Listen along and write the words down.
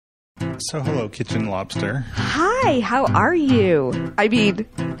So hello, Kitchen Lobster. Hi, how are you? I mean,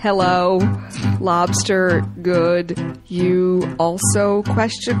 hello, lobster, good. You also,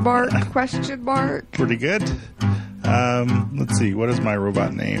 question mark? Pretty good. Let's see, what is my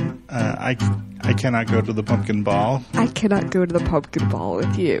robot name? I cannot go to the pumpkin ball. I cannot go to the pumpkin ball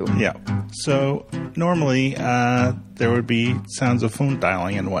with you. Yeah. So normally there would be sounds of phone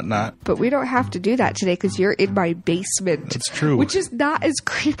dialing and whatnot. But we don't have to do that today because you're in my basement. That's true. Which is not as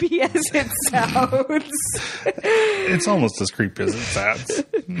creepy as it sounds. It's almost as creepy as it sounds.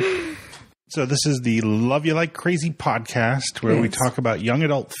 So this is the Love You Like Crazy podcast where we talk about young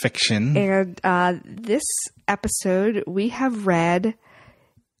adult fiction. And this episode, we have read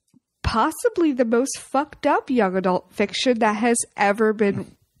possibly the most fucked up young adult fiction that has ever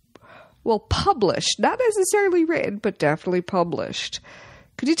been, published. Not necessarily written, but definitely published.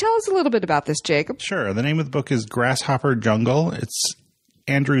 Could you tell us a little bit about this, Jacob? Sure. The name of the book is Grasshopper Jungle. It's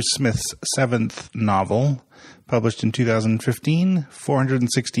Andrew Smith's seventh novel, published in 2015,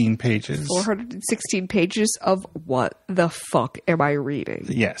 416 pages. 416 pages of what the fuck am I reading?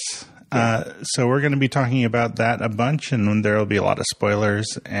 Yes. So we're going to be talking about that a bunch, and there will be a lot of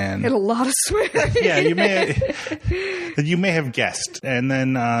spoilers and a lot of swearing. Yeah, you may have guessed. And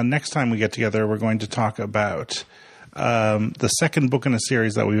then next time we get together, we're going to talk about the second book in a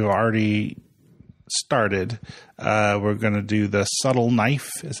series that we've already started. We're going to do The Subtle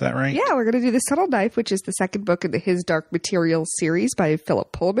Knife. Is that right? Yeah, we're going to do The Subtle Knife, which is the second book in the His Dark Materials series by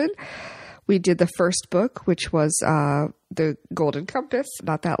Philip Pullman. We did the first book, which was The Golden Compass,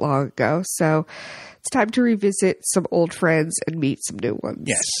 not that long ago. So it's time to revisit some old friends and meet some new ones.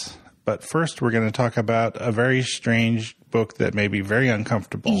 Yes. But first, we're going to talk about a very strange book that may be very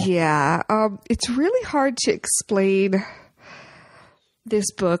uncomfortable. Yeah. It's really hard to explain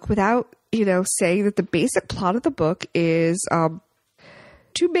this book without, saying that the basic plot of the book is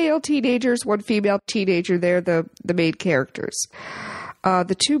two male teenagers, one female teenager. They're the main characters.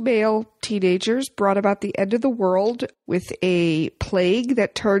 The two male teenagers brought about the end of the world with a plague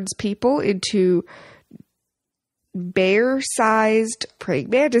that turns people into bear-sized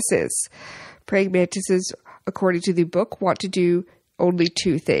praying mantises. Praying mantises, according to the book, want to do only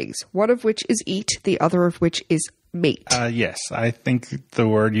two things, one of which is eat, the other of which is mate. Yes, I think the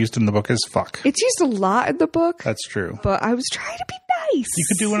word used in the book is fuck. It's used a lot in the book. That's true. But I was trying to be nice. You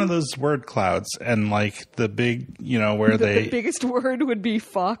could do one of those word clouds and the big, where the biggest word would be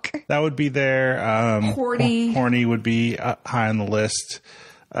fuck. That would be there. Horny. Horny would be high on the list.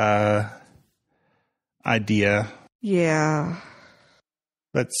 Idea. Yeah.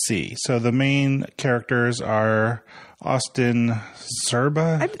 Let's see. So the main characters are Austin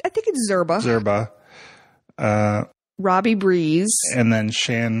Zerba. I think it's Zerba. Robbie Breeze. And then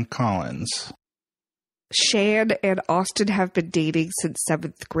Shan Collins. Shan and Austin have been dating since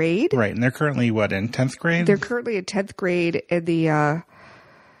 7th grade. Right. And they're currently, in 10th grade? They're currently in 10th grade in the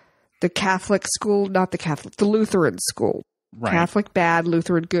Catholic school, not the Catholic, the Lutheran school. Right. Catholic bad,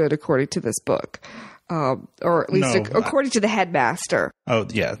 Lutheran good, according to this book. Or at least according to the headmaster. Oh,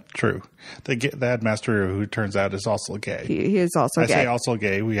 yeah, true. The headmaster, who turns out is also gay. He is also gay. I say also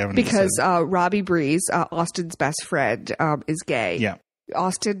gay. We haven't because Robbie Breeze, Austin's best friend, is gay. Yeah.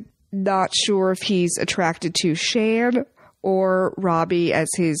 Austin, not sure if he's attracted to Shan or Robbie as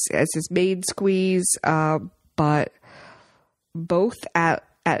his main squeeze, but both at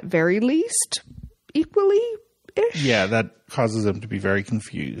very least equally-ish. Yeah, that causes them to be very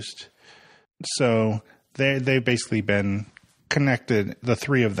confused. So they've basically been connected, the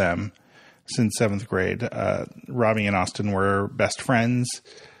three of them, since 7th grade. Robbie and Austin were best friends.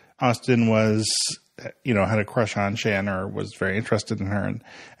 Austin was, had a crush on Shan or was very interested in her.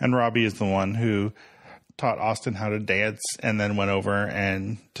 And Robbie is the one who taught Austin how to dance and then went over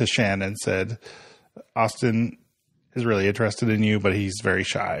to Shan and said, Austin is really interested in you, but he's very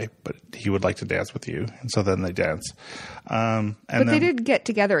shy, but he would like to dance with you. And so then they dance. But they didn't get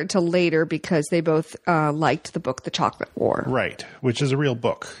together until later because they both liked the book, The Chocolate War. Right, which is a real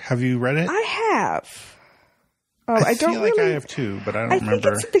book. Have you read it? I have. I feel like I have too, but I don't remember. I think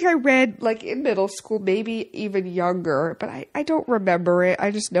it's something I read in middle school, maybe even younger, but I don't remember it.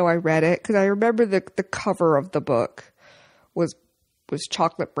 I just know I read it because I remember the cover of the book was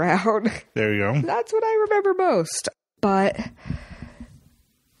chocolate brown. There you go. That's what I remember most. But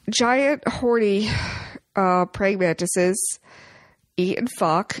giant, horny praying mantises eat and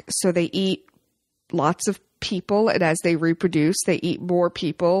fuck. So they eat lots of people. And as they reproduce, they eat more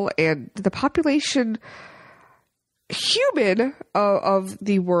people. And the population, human, of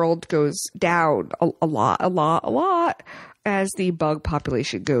the world goes down a lot as the bug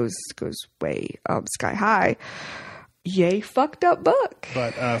population goes way sky high. yay fucked up book.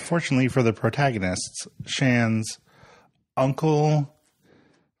 But fortunately for the protagonists, Shan's uncle...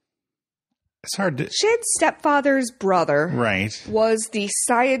 It's hard to... Shan's stepfather's brother Right. was the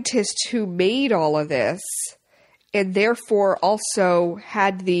scientist who made all of this, and therefore also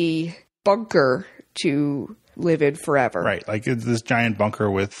had the bunker to live in forever. Right. Like it's this giant bunker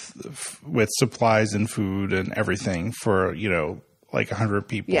with supplies and food and everything for, like 100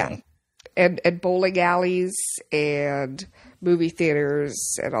 people. Yeah. And bowling alleys and movie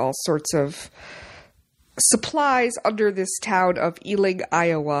theaters and all sorts of supplies under this town of Ealing,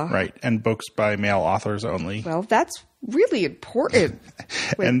 Iowa. Right. And books by male authors only. Well, that's really important.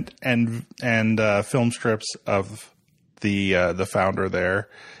 and film strips of the founder there,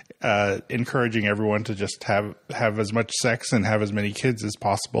 encouraging everyone to just have as much sex and have as many kids as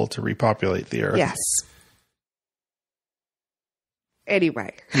possible to repopulate the earth. Yes.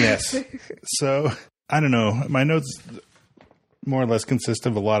 Anyway. Yes. So, I don't know. My notes more or less consist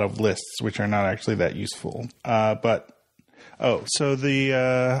of a lot of lists, which are not actually that useful. I thought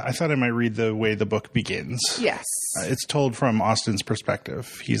I might read the way the book begins. Yes. It's told from Austin's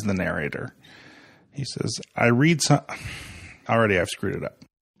perspective. He's the narrator. He says, already I've screwed it up.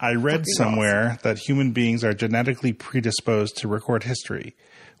 I read somewhere that human beings are genetically predisposed to record history.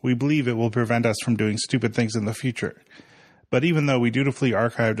 We believe it will prevent us from doing stupid things in the future. But even though we dutifully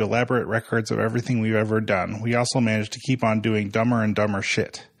archived elaborate records of everything we've ever done, we also managed to keep on doing dumber and dumber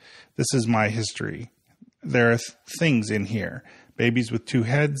shit. This is my history. There are things in here. Babies with 2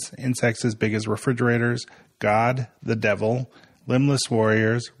 heads, insects as big as refrigerators, God, the devil, limbless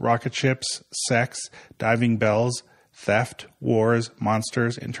warriors, rocket ships, sex, diving bells, theft, wars,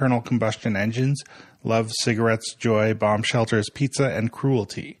 monsters, internal combustion engines, love, cigarettes, joy, bomb shelters, pizza, and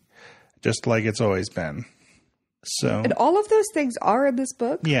cruelty. Just like it's always been. So, and all of those things are in this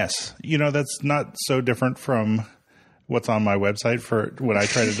book? Yes. That's not so different from what's on my website for when I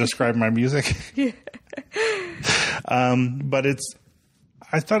try to describe my music. Yeah. But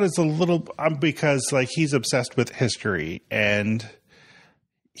I thought it's a little, because like he's obsessed with history and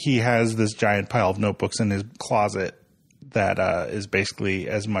he has this giant pile of notebooks in his closet that is basically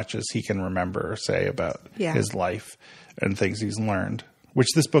as much as he can remember or say about his life and things he's learned, which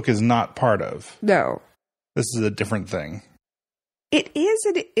this book is not part of. No. This is a different thing. It is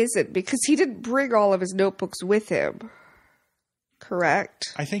and it isn't, because he didn't bring all of his notebooks with him.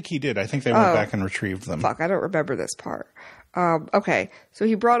 Correct? I think he did. I think they went back and retrieved them. Fuck, I don't remember this part. Okay, so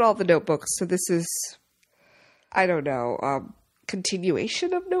he brought all the notebooks, so this is, I don't know,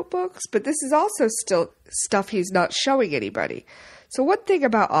 continuation of notebooks, but this is also still stuff he's not showing anybody. So one thing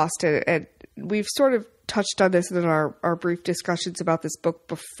about Austin, and we've sort of touched on this in our brief discussions about this book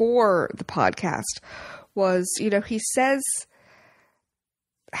before the podcast, was, he says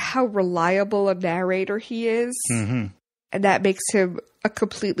how reliable a narrator he is, mm-hmm. and that makes him a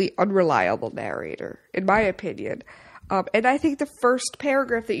completely unreliable narrator, in my opinion. And I think the first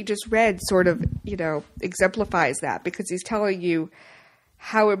paragraph that you just read sort of, exemplifies that, because he's telling you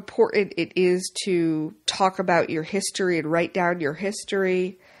how important it is to talk about your history and write down your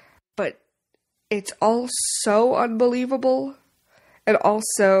history. But it's all so unbelievable. And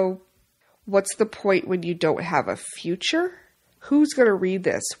also, what's the point when you don't have a future? Who's going to read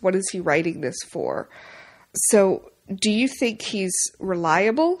this? What is he writing this for? So, do you think he's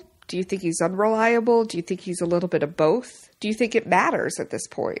reliable? Do you think he's unreliable? Do you think he's a little bit of both? Do you think it matters at this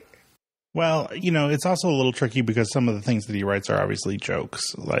point? Well, it's also a little tricky because some of the things that he writes are obviously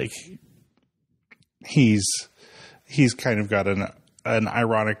jokes. Like he's kind of got an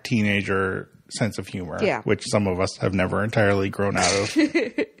ironic teenager sense of humor, which some of us have never entirely grown out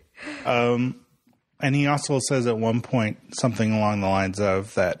of. And he also says at one point something along the lines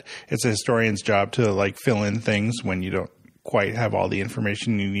of that it's a historian's job to like fill in things when you don't quite have all the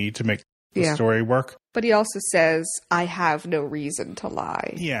information you need to make the story work. But he also says, I have no reason to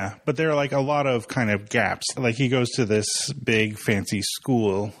lie. Yeah, but there are like a lot of kind of gaps. Like he goes to this big fancy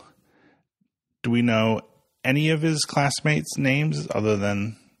school. Do we know any of his classmates' names other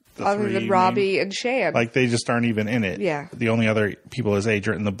than Robbie and Shan? Like they just aren't even in it. Yeah. The only other people his age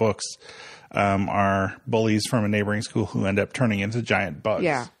are in the books are bullies from a neighboring school who end up turning into giant bugs.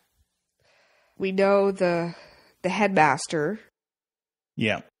 Yeah. We know the headmaster.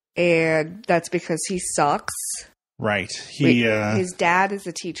 Yeah. And that's because he sucks. Right. His dad is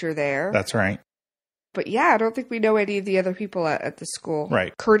a teacher there. That's right. But yeah, I don't think we know any of the other people at the school.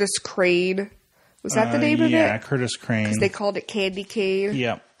 Right. Curtis Crane. Was that the name of it? Yeah, Curtis Crane. Because they called it Candy Cane.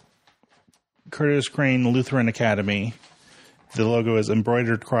 Yeah. Curtis Crane Lutheran Academy. The logo is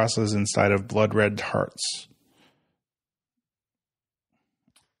embroidered crosses inside of blood red hearts.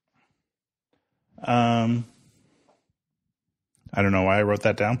 I don't know why I wrote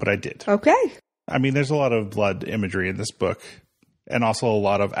that down, but I did. Okay. I mean, there's a lot of blood imagery in this book, and also a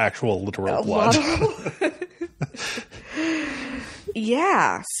lot of actual literal blood.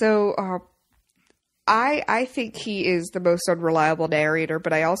 Yeah. So I think he is the most unreliable narrator,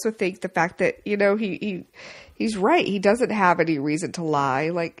 but I also think the fact that, he's right. He doesn't have any reason to lie.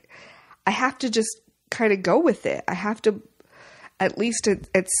 Like, I have to just kind of go with it. I have to, at least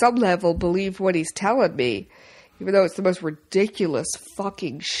at some level, believe what he's telling me, even though it's the most ridiculous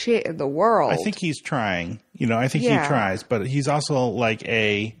fucking shit in the world. I think he's trying. I think he tries, but he's also like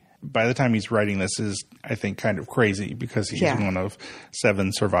by the time he's writing this is, I think, kind of crazy because he's one of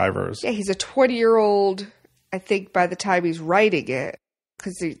 7 survivors. Yeah, he's a 20-year-old, I think, by the time he's writing it,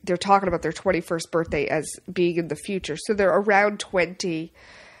 because they're talking about their 21st birthday as being in the future. So they're around 20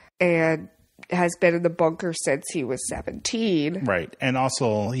 and has been in the bunker since he was 17. Right. And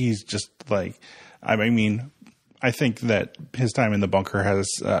also, he's just like, I mean, I think that his time in the bunker has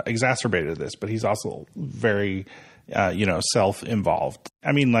exacerbated this, but he's also very, self-involved.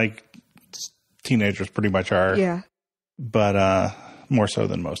 I mean, like teenagers pretty much are. Yeah. But more so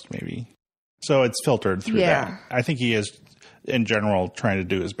than most, maybe. So it's filtered through that. I think he is, in general, trying to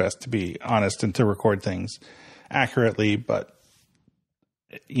do his best to be honest and to record things accurately. But,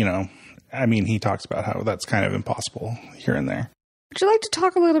 I mean, he talks about how that's kind of impossible here and there. Would you like to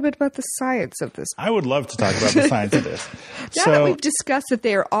talk a little bit about the science of this? I would love to talk about the science of this. Now that we've discussed that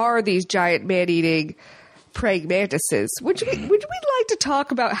there are these giant man-eating praying mantises, would we like to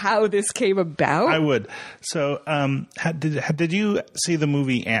talk about how this came about? I would. So, did you see the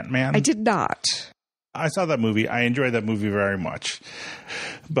movie Ant-Man? I did not. I saw that movie. I enjoyed that movie very much.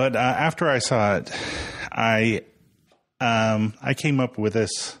 But after I saw it, I came up with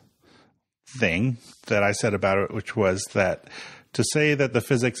this thing that I said about it, which was that to say that the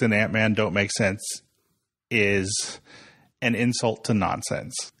physics in Ant-Man don't make sense is an insult to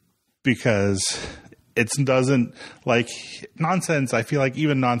nonsense, because it doesn't, like, nonsense. I feel like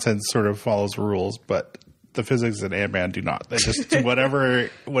even nonsense sort of follows rules, but the physics in Ant-Man do not. They just,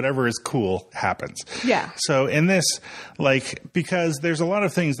 whatever is cool happens. Yeah. So in this, like, because there's a lot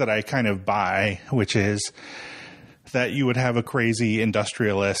of things that I kind of buy, which is that you would have a crazy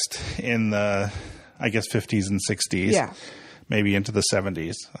industrialist in the, I guess, 50s and 60s. Yeah. Maybe into the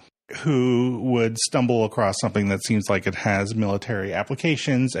 70s, who would stumble across something that seems like it has military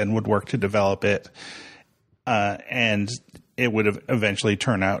applications and would work to develop it. And it would eventually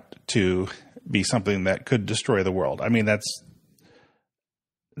turn out to be something that could destroy the world. I mean, that's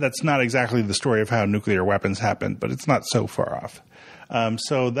not exactly the story of how nuclear weapons happened, but it's not so far off.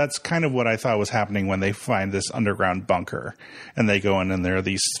 So that's kind of what I thought was happening when they find this underground bunker and they go in and there are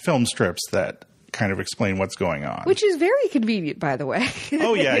these film strips that kind of explain what's going on. Which is very convenient, by the way.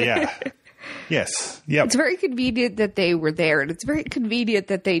 Oh, yeah. Yes. Yep. It's very convenient that they were there, and it's very convenient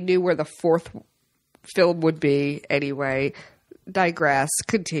that they knew where the 4th film would be anyway. Digress.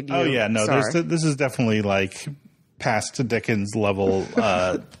 Continue. Oh, yeah. No, this is definitely like past Dickens level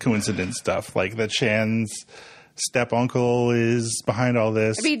coincidence stuff. Like that Shan's step uncle is behind all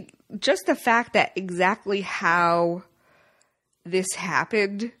this. I mean, just the fact that exactly how this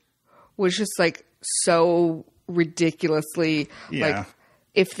happened was just like so ridiculously like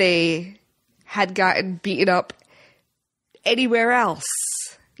if they had gotten beaten up anywhere else,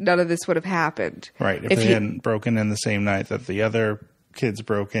 none of this would have happened. Right. If they hadn't broken in the same night that the other kids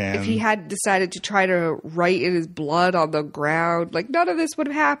broke in. If he had decided to try to write in his blood on the ground, like none of this would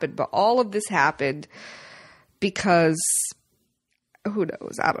have happened. But all of this happened because who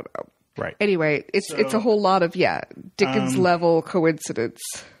knows? I don't know. Right. Anyway, it's a whole lot of Dickens level coincidence.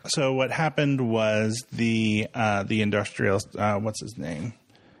 So what happened was the industrialist, what's his name,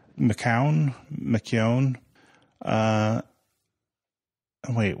 McKeown. Grady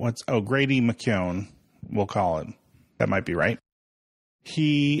McKeown, we'll call him. That might be right.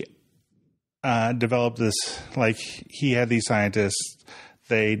 He developed this, like he had these scientists.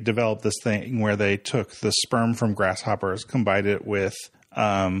 They developed this thing where they took the sperm from grasshoppers, combined it with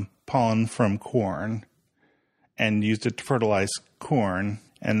pollen from corn and used it to fertilize corn,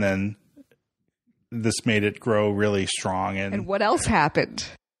 and then this made it grow really strong. And what else happened?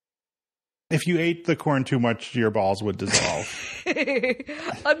 If you ate the corn too much, your balls would dissolve.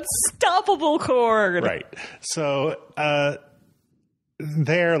 Unstoppable corn. Right. So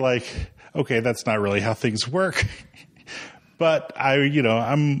they're like, okay, that's not really how things work. But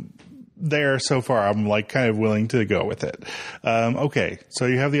I'm there so far. I'm like kind of willing to go with it. Okay, so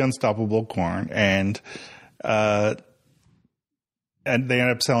you have the unstoppable corn, and they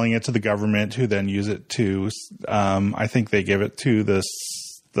end up selling it to the government, who then use it to. I think they give it to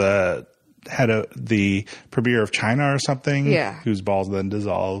the the premier of China or something, Yeah. whose balls then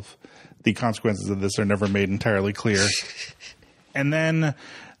dissolve. The consequences of this are never made entirely clear. And then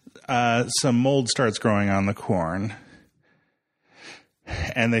some mold starts growing on the corn.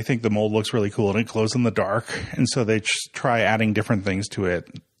 And they think the mold looks really cool and it glows in the dark. And so they try adding different things to it.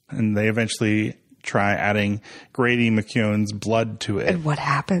 And they eventually try adding Grady McKeown's blood to it. And what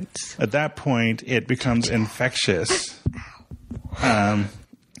happens? At that point, it becomes infectious.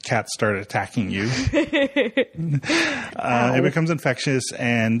 Cats start attacking you. It becomes infectious,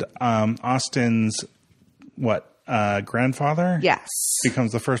 and Austin's grandfather? Yes.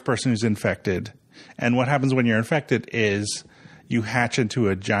 Becomes the first person who's infected. And what happens when you're infected is you hatch into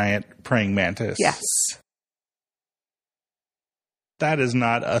a giant praying mantis. Yes. That is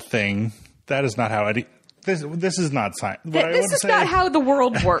not a thing. That is not how this is not science. This is not how the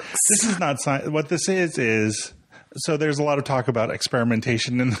world works. This is not science. What this is so there's a lot of talk about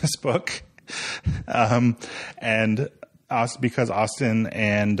experimentation in this book. And because Austin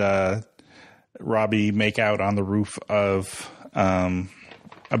and Robbie make out on the roof of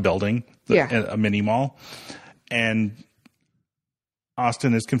a building, a mini mall, and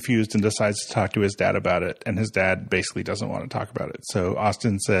Austin is confused and decides to talk to his dad about it, and his dad basically doesn't want to talk about it. So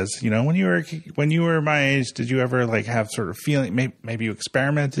Austin says, when you were my age, did you ever have sort of feeling maybe you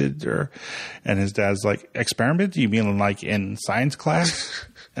experimented and his dad's like, experiment? You mean like in science class?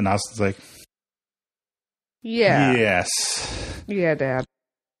 And Austin's like, yeah. Yes. Yeah, Dad.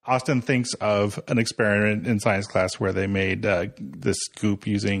 Austin thinks of an experiment in science class where they made this goop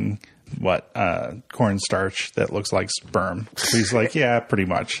using cornstarch that looks like sperm. So he's like, yeah, pretty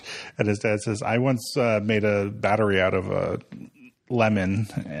much. And his dad says, I once made a battery out of a lemon.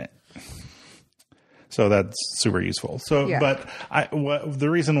 So that's super useful. So, yeah. But the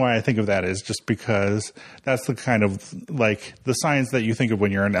reason why I think of that is just because that's the kind of the science that you think of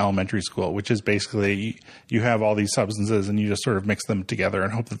when you're in elementary school, which is basically you have all these substances and you just sort of mix them together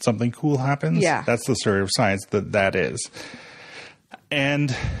and hope that something cool happens. Yeah. That's the sort of science that is.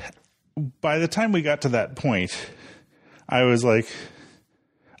 And by the time we got to that point, I was like,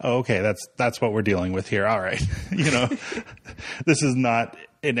 oh, okay, that's what we're dealing with here. All right. This is not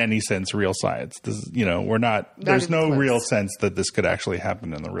in any sense real science. This is, there's no real sense that this could actually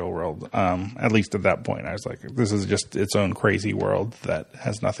happen in the real world. At least at that point, I was like, this is just its own crazy world that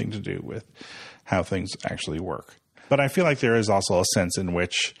has nothing to do with how things actually work. But I feel like there is also a sense in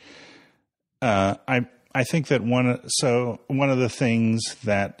which, I think that one of the things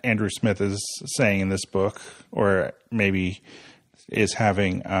that Andrew Smith is saying in this book, or maybe is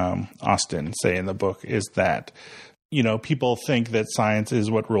having Austin say in the book, is that, people think that science is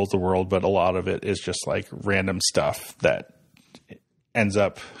what rules the world, but a lot of it is just random stuff that ends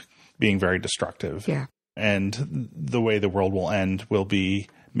up being very destructive. Yeah. And the way the world will end will be,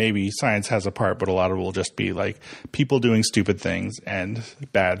 maybe science has a part, but a lot of it will just be people doing stupid things and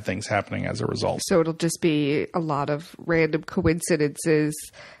bad things happening as a result. So it'll just be a lot of random coincidences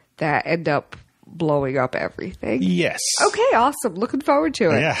that end up blowing up everything. Yes. Okay, awesome. Looking forward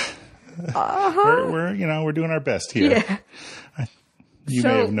to it. Yeah. We're doing our best here. Yeah. You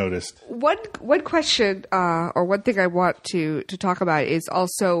may have noticed. One question or one thing I want to talk about is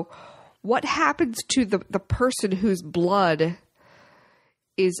also what happens to the person whose blood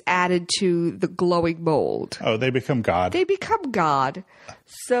is added to the glowing mold. Oh, they become God. They become God.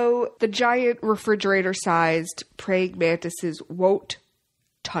 So the giant refrigerator-sized praying mantises won't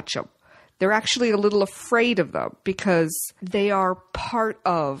touch them. They're actually a little afraid of them because they are part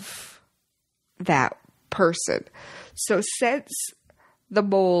of that person. So since the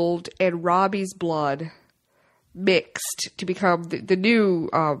mold and Robbie's blood mixed to become the new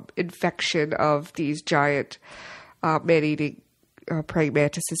infection of these giant man-eating praying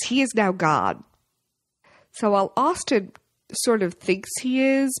mantises, he is now God. So while Austin sort of thinks he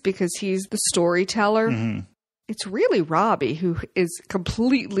is because he's the storyteller, it's really Robbie who is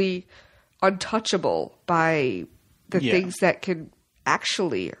completely untouchable by the things that can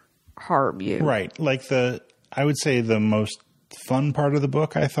actually harm you. Right. I would say the most fun part of the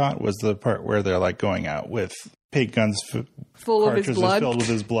book, I thought, was the part where they're going out with paint guns full of his blood, filled with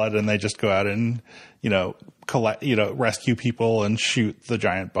his blood, and they just go out and collect, rescue people and shoot the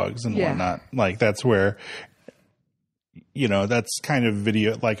giant bugs and whatnot. That's where, that's kind of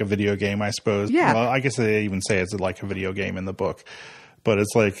a video game, I suppose. Yeah. Well, I guess they even say it's like a video game in the book, but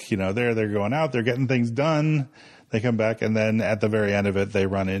it's they're going out, they're getting things done. They come back, and then at the very end of it, they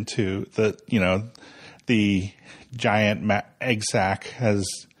run into the giant egg sac has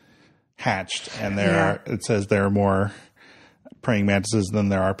hatched, and it says there are more praying mantises than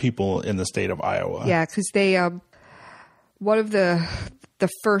there are people in the state of Iowa. Yeah, because they one of the the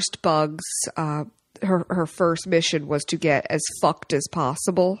first bugs, her first mission was to get as fucked as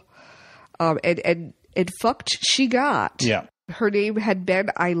possible. And fucked she got. Yeah. Her name had been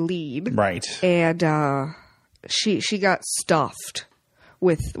Eileen. Right. And she got stuffed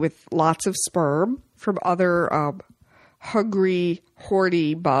with lots of sperm from other hungry,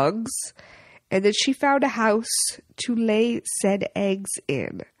 horny bugs. And then she found a house to lay said eggs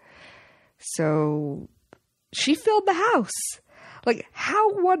in. So she filled the house. Like,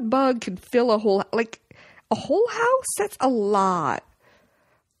 how one bug can fill a whole house? That's a lot.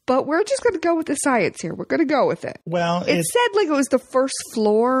 But we're just going to go with the science here. We're going to go with it. Well, it said like it was the first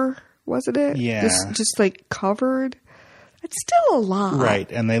floor, wasn't it? Yeah. Just like covered. It's still a lot.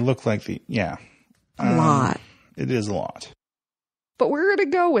 Right. And they look like a lot. It is a lot. But we're going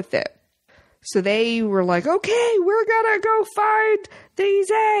to go with it. So they were like, okay, we're going to go find these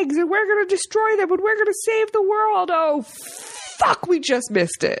eggs and we're going to destroy them and we're going to save the world. Oh, fuck, we just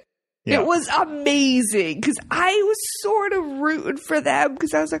missed it. Yeah. It was amazing because I was sort of rooting for them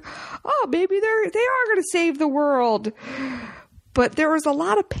because I was like, oh, maybe they are going to save the world. But there was a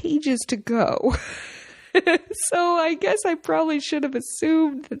lot of pages to go. So I guess I probably should have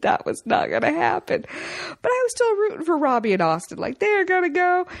assumed that was not going to happen. But I was still rooting for Robbie and Austin. Like, they're going to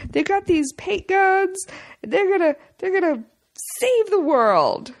go. They got these paint guns. And they're going to save the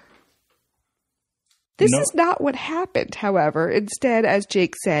world. This is not what happened, however. Instead, as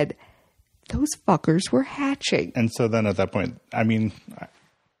Jake said, those fuckers were hatching. And so then at that point, I mean,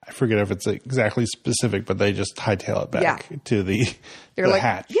 I forget if it's exactly specific, but they just hightail it back to the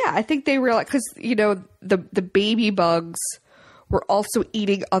hatch. Yeah, I think they realized, because, you know, the baby bugs were also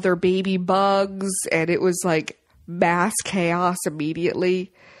eating other baby bugs, and it was like mass chaos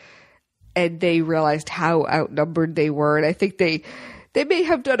immediately. And they realized how outnumbered they were. And I think they may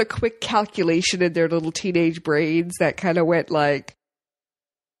have done a quick calculation in their little teenage brains that kind of went like,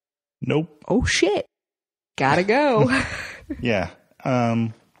 nope. Oh, shit. Gotta go. Yeah.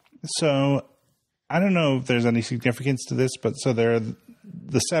 So I don't know if there's any significance to this, but so there are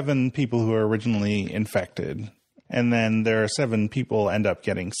the 7 people who are originally infected, and then there are 7 people end up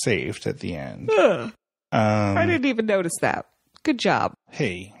getting saved at the end. I didn't even notice that. Good job.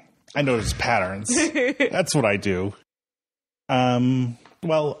 Hey, I notice patterns. That's what I do.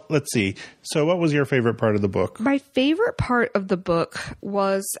 Well, let's see. So what was your favorite part of the book? My favorite part of the book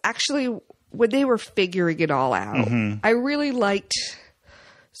was actually when they were figuring it all out. Mm-hmm. I really liked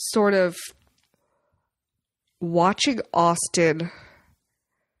sort of watching Austin,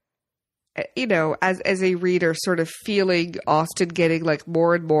 you know, as a reader, sort of feeling Austin getting like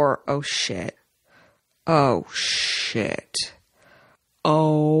more and more, oh shit. Oh shit.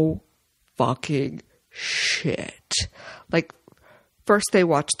 Oh fucking shit. Like, first they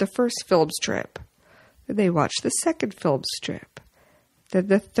watched the first film strip, then they watched the second film strip, then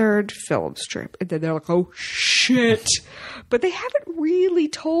the third film strip, and then they're like, oh shit. But they haven't really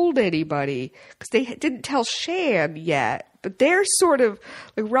told anybody because they didn't tell Shan yet. But they're sort of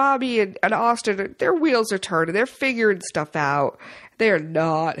like Robbie and Austin, their wheels are turning, they're figuring stuff out. They're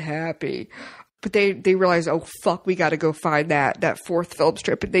not happy. But they realize, oh fuck, we got to go find that fourth film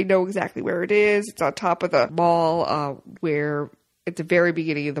strip, and they know exactly where it is. It's on top of the mall where at the very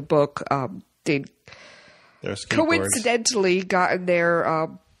beginning of the book, they coincidentally gotten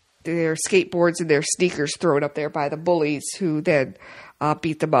their skateboards and their sneakers thrown up there by the bullies, who then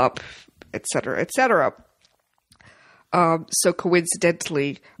beat them up, etc., etc. So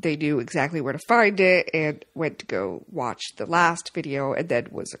coincidentally, they knew exactly where to find it and went to go watch the last video, and then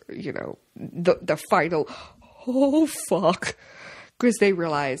was, you know, the final, oh fuck, because they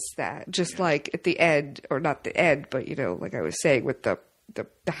realized that just like at the end, or not the end, but, you know, like I was saying with the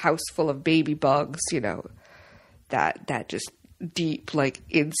house full of baby bugs, you know, that just deep, like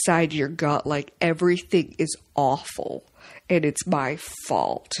inside your gut, like everything is awful and it's my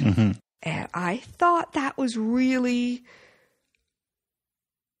fault. Mm-hmm. And I thought that was really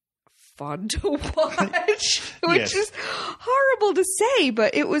fun to watch, which is horrible to say,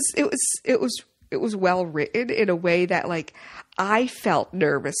 but it was well written in a way that, like, I felt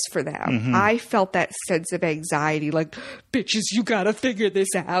nervous for them. Mm-hmm. I felt that sense of anxiety, like, bitches, you gotta figure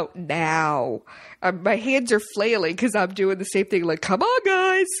this out now. My hands are flailing because I'm doing the same thing, like, come on,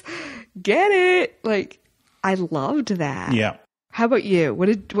 guys, get it. Like, I loved that. Yeah. How about you? What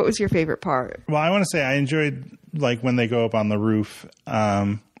was your favorite part? Well, I want to say I enjoyed, like, when they go up on the roof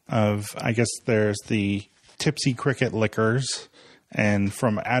of, I guess there's the Tipsy Cricket Liquors and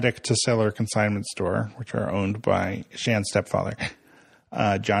From Attic to Cellar Consignment Store, which are owned by Shan's stepfather,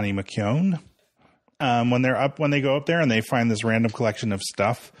 Johnny McKeown. When they go up there and they find this random collection of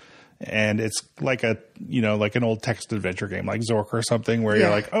stuff, And it's like like an old text adventure game, like Zork or something, where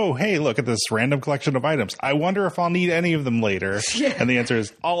you're like, oh, hey, look at this random collection of items. I wonder if I'll need any of them later. Yeah. And the answer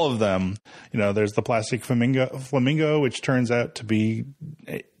is all of them. There's the plastic flamingo, which turns out to be,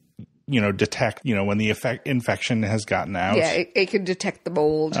 detect, when the infection has gotten out. Yeah, it can detect the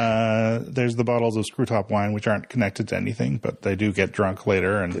mold. There's the bottles of Screwtop wine, which aren't connected to anything, but they do get drunk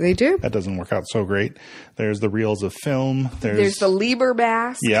later. And they do. That doesn't work out so great. There's the reels of film. There's the lemur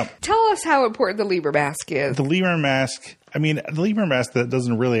mask. Yep. Tell us how important the lemur mask is. The lemur mask, that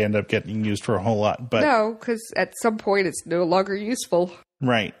doesn't really end up getting used for a whole lot. But no, because at some point it's no longer useful.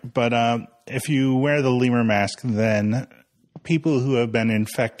 Right. But if you wear the lemur mask, then people who have been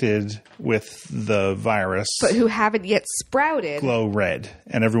infected with the virus but who haven't yet sprouted glow red,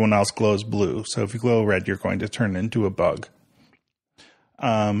 and everyone else glows blue. So if you glow red, you're going to turn into a bug.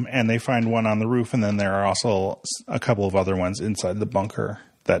 And they find one on the roof, and then there are also a couple of other ones inside the bunker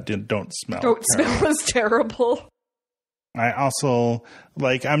that don't smell. Don't smell as terrible. I also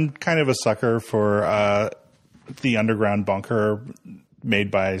I'm kind of a sucker for the underground bunker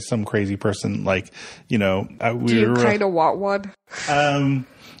made by some crazy person. Do you kind of want one?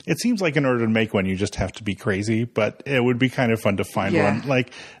 It seems like in order to make one, you just have to be crazy, but it would be kind of fun to find one.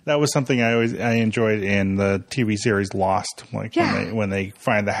 That was something I enjoyed in the TV series Lost. When they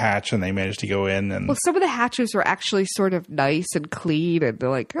find the hatch and they manage to go in. And some of the hatches are actually sort of nice and clean, and they're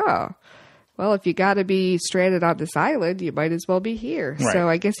like, oh, well, if you got to be stranded on this island, you might as well be here. Right. So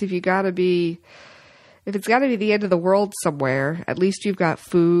I guess if it's got to be the end of the world somewhere, at least you've got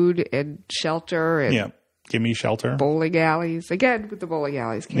food and shelter and give me shelter. Bowling alleys. Again, with the bowling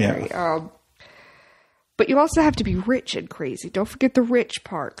alleys, Carrie. Yeah. But you also have to be rich and crazy. Don't forget the rich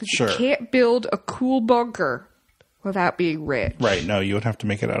part, because you can't build a cool bunker without being rich. Right. No, you would have to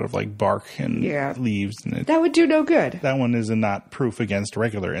make it out of bark and leaves. And that would do no good. That one is not proof against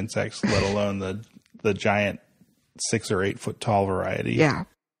regular insects, let alone the giant 6 or 8 foot tall variety. Yeah.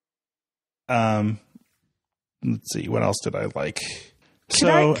 Let's see. What else did I like?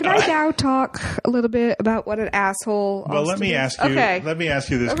 Can I now talk a little bit about what an asshole? Well, let me ask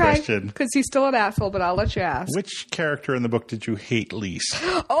you this question. Because he's still an asshole, but I'll let you ask. Which character in the book did you hate least?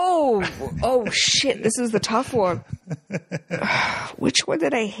 Oh shit! This is the tough one. Which one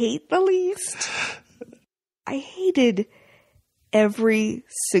did I hate the least? I hated every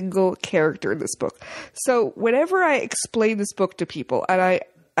single character in this book. So whenever I explain this book to people, and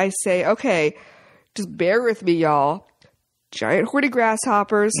I say, okay, just bear with me, y'all. Giant horny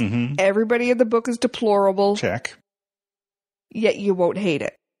grasshoppers. Mm-hmm. Everybody in the book is deplorable. Check. Yet you won't hate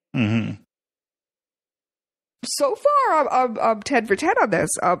it. Mm-hmm. So far, I'm 10 for 10 on this.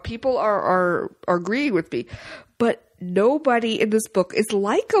 People are agreeing with me, but nobody in this book is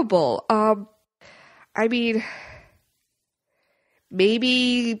likable.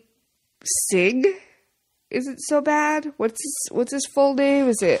 Maybe Sing isn't so bad. What's his full name?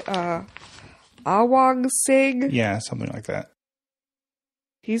 Is it Awang Sing? Yeah, something like that.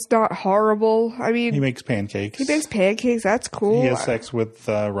 He's not horrible. He makes pancakes. That's cool. He has sex with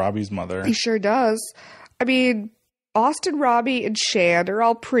Robbie's mother. He sure does. Austin, Robbie, and Shan are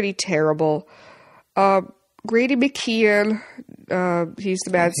all pretty terrible. Grady McKeon, he's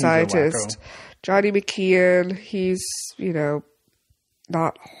the mad scientist. Johnny McKeon, he's,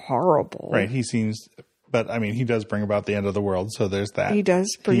 not horrible. Right, he seems... But, he does bring about the end of the world, so there's that. He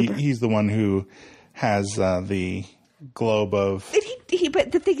does. He's the one who has the globe of...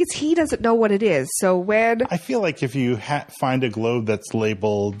 But the thing is, he doesn't know what it is. So when... I feel like if you find a globe that's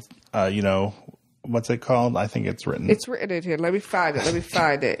labeled, what's it called? I think it's written. It's written in here. Let me find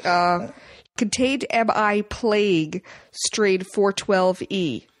it. Contained MI plague strain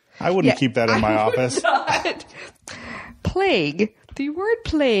 412E. I wouldn't keep that in my office. Not. Plague. The word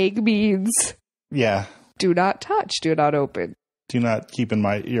plague means... Yeah. Do not touch. Do not open. Do not keep in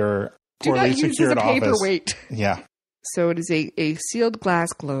your poorly secured office. Do not use as a paperweight. Yeah. So it is a sealed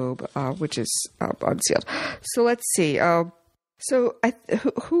glass globe, which is unsealed. So let's see. Who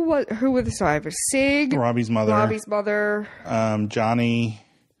were the survivors? Sig, Robbie's mother, Johnny,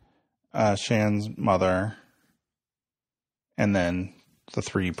 Shan's mother, and then the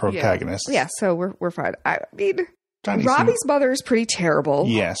 3 protagonists. Yeah. So we're fine. Robbie's mother is pretty terrible.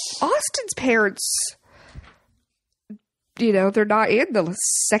 Yes. Austin's parents, they're not in the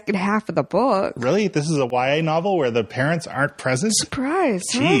second half of the book. Really? This is a YA novel where the parents aren't present? Surprise.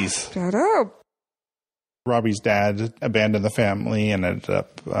 Jeez. Huh? I know. Robbie's dad abandoned the family and ended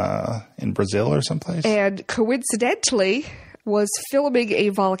up in Brazil or someplace. And coincidentally was filming a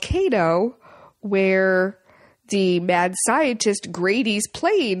volcano where the mad scientist Grady's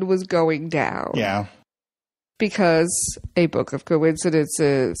plane was going down. Yeah. Because a book of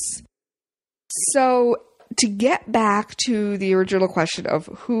coincidences. So to get back to the original question of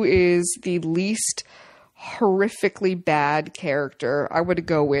who is the least horrifically bad character, I would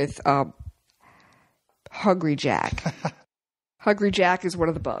go with Hungry Jack. Hungry Jack is one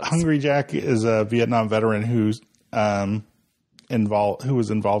of the bugs. Hungry Jack is a Vietnam veteran who was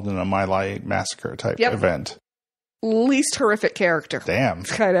involved in a My Lai massacre type event. Least horrific character. Damn.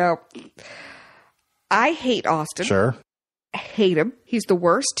 I know. I hate Austin. Sure. I hate him. He's the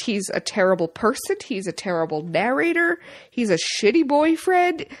worst. He's a terrible person. He's a terrible narrator. He's a shitty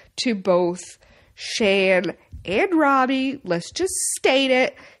boyfriend to both Shan and Robbie. Let's just state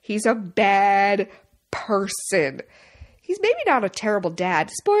it. He's a bad person. He's maybe not a terrible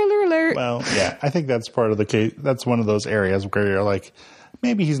dad. Spoiler alert. Well, yeah, I think that's part of the case. That's one of those areas where you're like,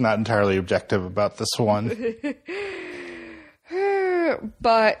 maybe he's not entirely objective about this one.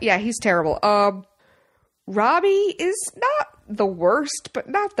 But yeah, he's terrible. Robbie is not the worst, but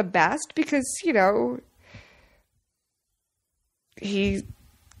not the best because, you know, and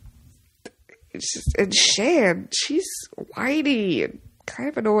Shan, she's whiny and kind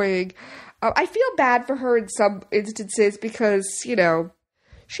of annoying. I feel bad for her in some instances because, you know,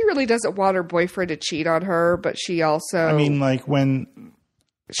 she really doesn't want her boyfriend to cheat on her, but she also... I mean, like, when...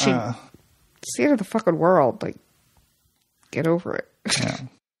 It's the end of the fucking world. Like, get over it. Yeah.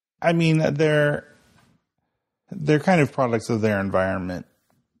 I mean, they're kind of products of their environment,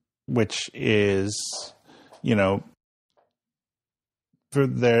 which is, you know,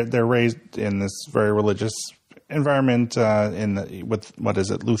 they're raised in this very religious environment with what is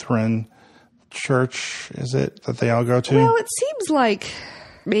it, Lutheran church? Is it that they all go to? Well, it seems like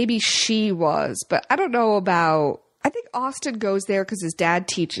maybe she was, but I don't know about. I think Austin goes there because his dad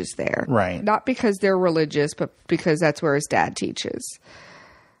teaches there, right? Not because they're religious, but because that's where his dad teaches.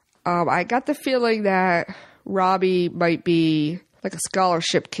 I got the feeling that Robbie might be like a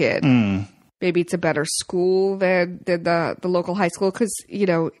scholarship kid. Maybe it's a better school than the local high school because, you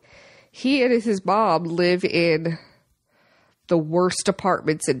know, he and his mom live in the worst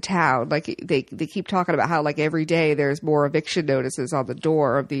apartments in town. Like they keep talking about how like every day there's more eviction notices on the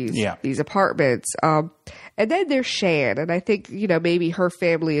door of these apartments. And then there's Shan, and I think, you know, maybe her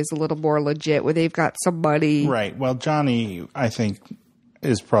family is a little more legit where they've got some money. Right. Well, Johnny, I think,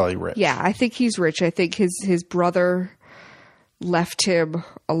 is probably rich. Yeah, I think he's rich. I think his brother left him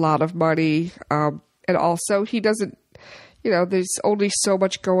a lot of money. And also he doesn't, you know, there's only so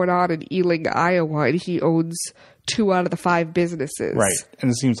much going on in Ealing, Iowa, and he owns 2 out of the 5 businesses. Right. And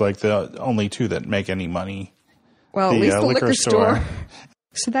it seems like the only 2 that make any money. Well, at least the liquor store.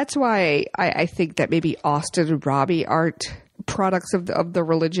 So that's why I think that maybe Austin and Robbie aren't products of the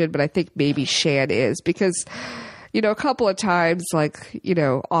religion, but I think maybe Shan is because, you know, a couple of times, like, you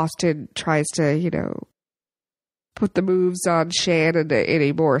know, Austin tries to, you know, put the moves on Shan in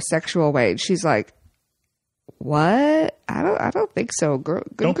a more sexual way. And she's like, what? I don't think so. Girl,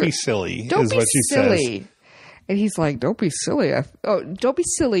 don't be silly. Don't is be what she silly. Says. And he's like, don't be silly. Don't be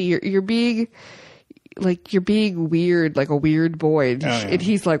silly. You're being like, you're being weird, like a weird boy. And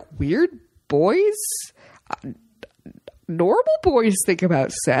he's like, weird boys? Normal boys think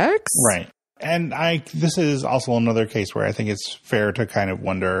about sex. Right. And this is also another case where I think it's fair to kind of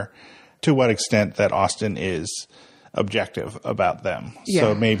wonder to what extent that Austin is objective about them. Yeah.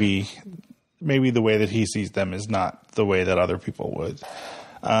 So maybe the way that he sees them is not the way that other people would.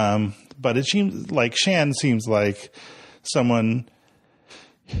 But it seems like Shan seems like someone,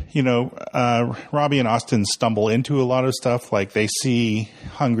 you know, Robbie and Austin stumble into a lot of stuff. Like they see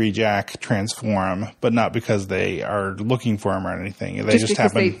Hungry Jack transform, but not because they are looking for him or anything. They just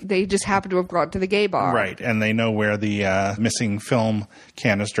happen. They just happen to have gone to the gay bar. Right. And they know where the missing film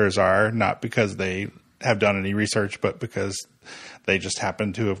canisters are, not because they have done any research, but because they just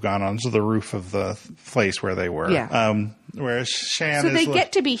happen to have gone onto the roof of the place where they were. Yeah. Whereas Shan so they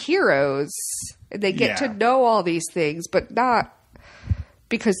get to be heroes. They get to know all these things, but not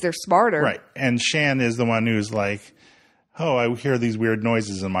because they're smarter. Right. And Shan is the one who's like, oh, I hear these weird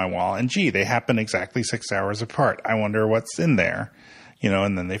noises in my wall. And gee, they happen exactly 6 hours apart. I wonder what's in there. You know,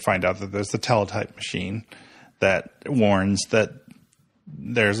 and then they find out that there's the teletype machine that warns that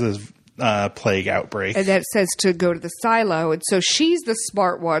there's this plague outbreak. And that says to go to the silo. And so she's the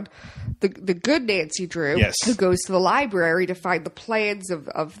smart one, the good Nancy Drew, yes, who goes to the library to find the plans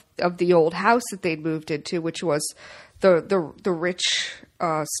of the old house that they'd moved into, which was the rich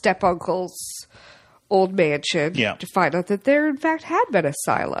step-uncle's old mansion, to find out that there, in fact, had been a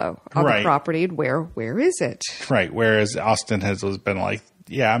silo on the property. And where is it? Right. Whereas Austin has been like,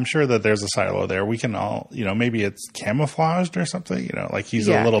 yeah, I'm sure that there's a silo there. We can all, you know, maybe it's camouflaged or something, you know, like he's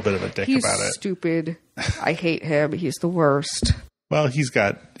a little bit of a dick about it. He's stupid. I hate him. He's the worst. Well, he's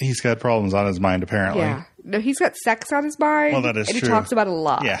got problems on his mind, apparently. Yeah. No, he's got sex on his mind. Well, that is and true. He talks about it a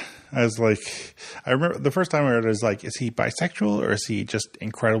lot. Yeah. I was like, I remember the first time I read it, I was like, is he bisexual or is he just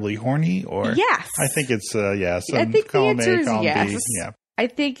incredibly horny? Or yes. I think it's, I think the answer is yes. B. Yeah. I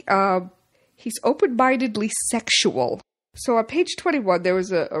think he's open-mindedly sexual. So on page 21, there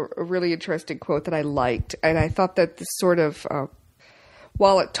was a really interesting quote that I liked. And I thought that this sort of,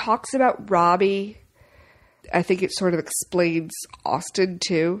 while it talks about Robbie, I think it sort of explains Austin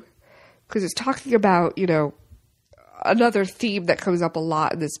too. Because it's talking about, another theme that comes up a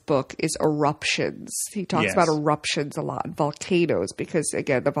lot in this book is eruptions. He talks about eruptions a lot, volcanoes, because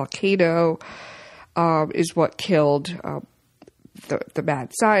again, the volcano is what killed the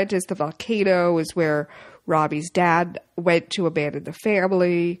mad scientist. The volcano is where Robbie's dad went to abandon the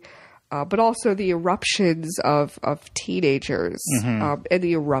family, but also the eruptions of teenagers and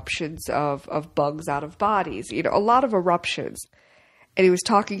the eruptions of bugs out of bodies. A lot of eruptions. And he was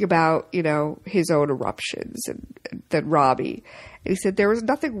talking about, his own eruptions and then Robbie. And he said there was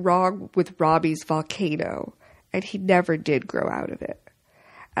nothing wrong with Robbie's volcano, and he never did grow out of it.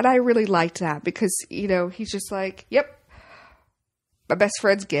 And I really liked that because, he's just like, yep, my best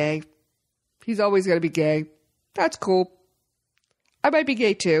friend's gay. He's always going to be gay. That's cool. I might be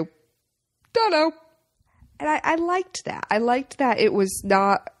gay too. Don't know. And I liked that. I liked that it was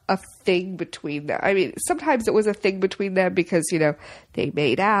not a thing between them. I mean, sometimes it was a thing between them because, they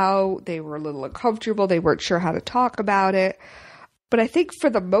made out, they were a little uncomfortable, they weren't sure how to talk about it. But I think for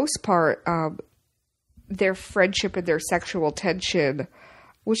the most part, their friendship and their sexual tension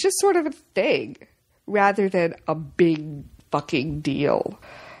was just sort of a thing rather than a big fucking deal.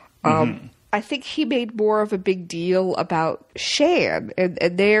 I think he made more of a big deal about Shan and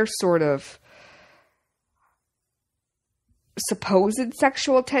their sort of supposed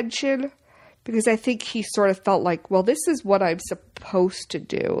sexual tension, because I think he sort of felt like, well, this is what I'm supposed to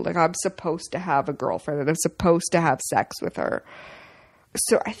do. Like, I'm supposed to have a girlfriend and I'm supposed to have sex with her.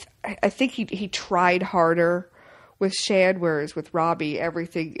 So I think he tried harder with Shan, whereas with Robbie,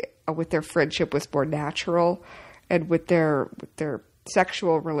 everything with their friendship was more natural, and with their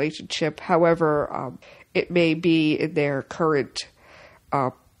sexual relationship, however it may be in their current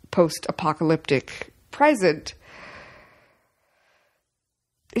post-apocalyptic present,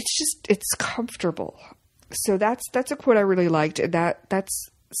 it's comfortable. So that's a quote I really liked, and that's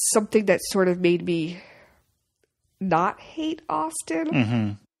something that sort of made me not hate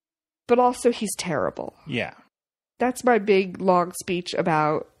Austin, but also he's terrible. Yeah. That's my big long speech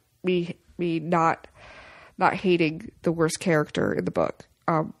about me not hating the worst character in the book,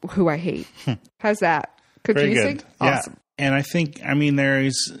 who I hate. How's that? Confusing? Very good. Awesome. Yeah. And I think, there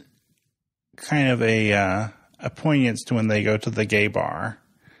is kind of a poignance to when they go to the gay bar,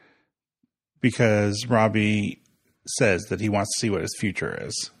 because Robbie says that he wants to see what his future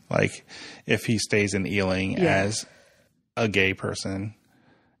is. Like, if he stays in Ealing as a gay person,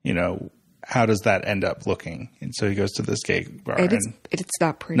 how does that end up looking? And so he goes to this gay bar. And it's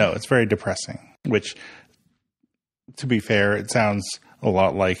not pretty. No, it's very depressing, which, to be fair, it sounds a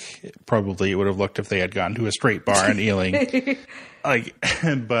lot like probably it would have looked if they had gone to a straight bar in Ealing.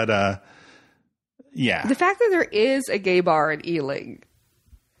 Yeah. The fact that there is a gay bar in Ealing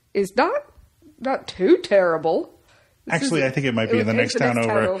is not too terrible. Actually, I think it might be in the next town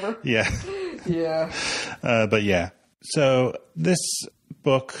over. Yeah. Yeah. But yeah. So this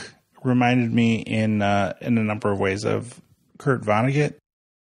book reminded me in a number of ways of Kurt Vonnegut.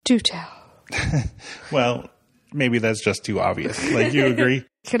 Do tell. Well, maybe that's just too obvious. Like, you agree?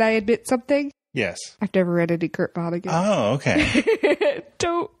 Can I admit something? Yes. I've never read any Kurt Vonnegut. Oh, okay.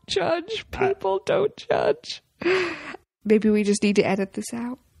 Don't judge, people. Don't judge. Maybe we just need to edit this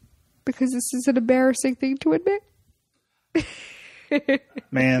out, because this is an embarrassing thing to admit.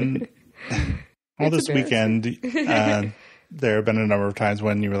 Man, this weekend, there have been a number of times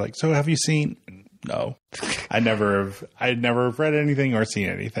when you were like, so have you seen? No, I'd never have read anything or seen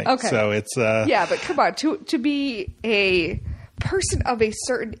anything. Okay. So it's, yeah, but come on, to be a person of a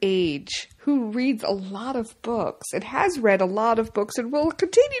certain age who reads a lot of books and has read a lot of books and will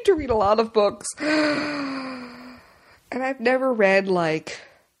continue to read a lot of books. And I've never read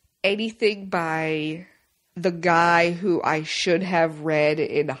anything by the guy who I should have read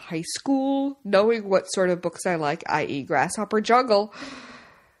in high school, knowing what sort of books I like, i.e. Grasshopper Jungle.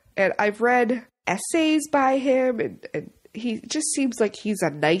 And I've read essays by him, and he just seems like he's a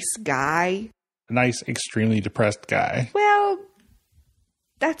nice guy. A nice, extremely depressed guy. Well,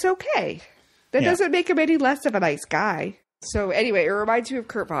 that's okay. That doesn't make him any less of a nice guy. So anyway, it reminds me of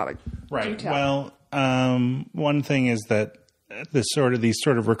Kurt Vonnegut. Right. Well, one thing is that these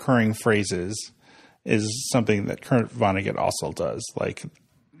sort of recurring phrases is something that Kurt Vonnegut also does. Like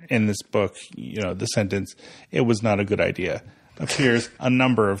in this book, the sentence, "It was not a good idea," appears a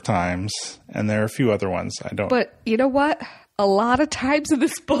number of times, and there are a few other ones I don't. But you know what? A lot of times in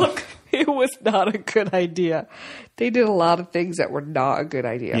this book, it was not a good idea. They did a lot of things that were not a good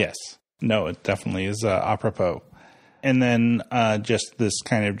idea. Yes. No, it definitely is apropos. And then just this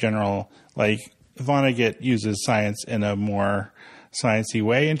kind of general, like, Vonnegut uses science in a more sciencey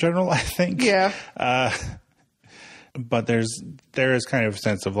way in general, I think. Yeah. But there is kind of a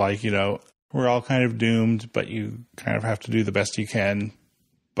sense of like, we're all kind of doomed, but you kind of have to do the best you can.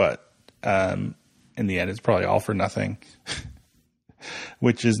 But in the end, it's probably all for nothing,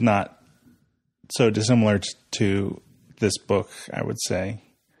 which is not so dissimilar to this book, I would say.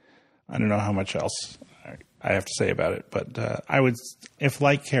 I don't know how much else I have to say about it, but I would, if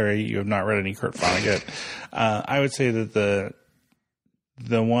like Carrie, you have not read any Kurt Vonnegut, I would say that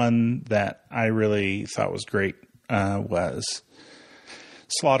the one that I really thought was great was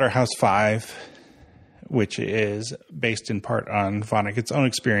Slaughterhouse-Five, which is based in part on Vonnegut's own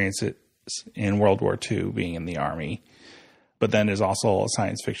experiences in World War II, being in the Army, but then is also a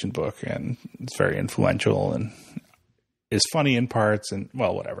science fiction book, and it's very influential and is funny in parts, and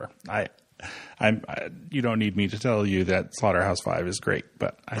well, whatever. You don't need me to tell you that Slaughterhouse-Five is great,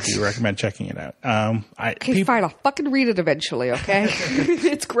 but I do recommend checking it out. Okay, fine. I'll fucking read it eventually, okay?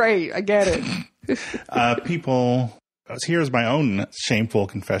 It's great. I get it. Here's my own shameful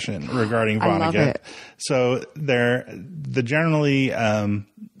confession regarding Vonnegut. I love it. So generally,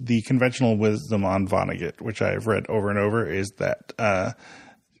 the conventional wisdom on Vonnegut, which I've read over and over, is that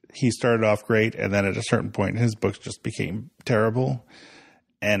he started off great, and then at a certain point, his books just became terrible.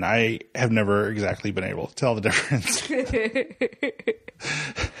 And I have never exactly been able to tell the difference.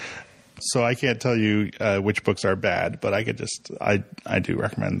 So I can't tell you which books are bad, but I do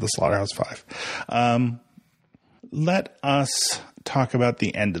recommend the Slaughterhouse-Five. Let us talk about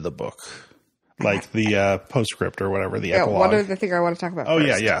the end of the book, like the postscript or whatever, the epilogue. One other thing I want to talk about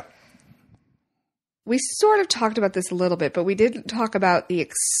first. Yeah. We sort of talked about this a little bit, but we didn't talk about the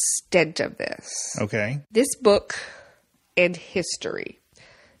extent of this. Okay. This book and history.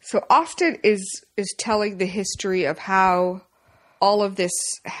 So Austin is telling the history of how all of this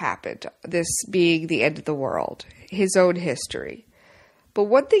happened, this being the end of the world, his own history. But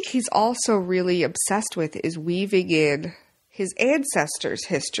one thing he's also really obsessed with is weaving in his ancestors'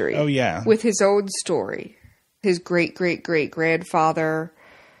 history. Oh, yeah. With his own story. His great-great-great-grandfather,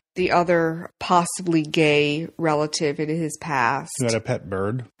 the other possibly gay relative in his past. Who had a pet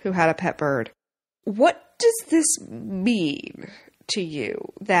bird. What does this mean to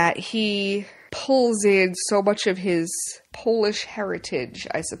you, that he pulls in so much of his Polish heritage,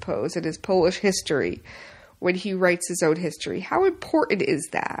 I suppose, and his Polish history when he writes his own history? How important is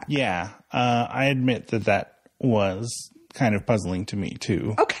that? Yeah, I admit that was kind of puzzling to me,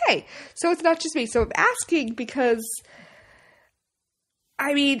 too. Okay, so it's not just me. So I'm asking because,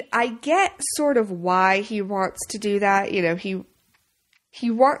 I mean, I get sort of why he wants to do that. He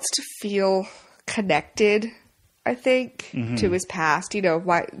wants to feel connected, I think, to his past.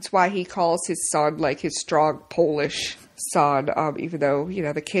 It's why he calls his son, like, his strong Polish son, even though,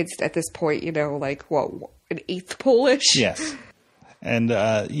 the kid's at this point, an eighth Polish? Yes. And,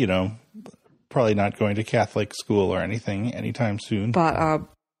 probably not going to Catholic school or anything anytime soon. But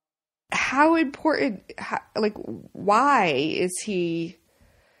how important, why is he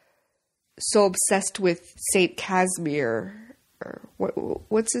so obsessed with Saint Casimir? Or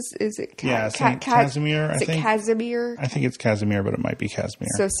what's his? Is it Saint Casimir? Is it Casimir? I think it's Casimir, but it might be Casimir.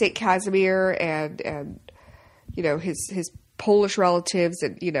 So Saint Casimir and his Polish relatives,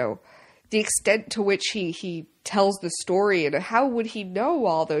 and the extent to which he tells the story, and how would he know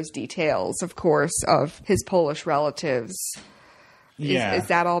all those details? Of course, of his Polish relatives. Yeah, is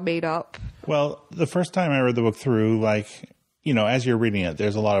that all made up? Well, the first time I read the book through, as you're reading it,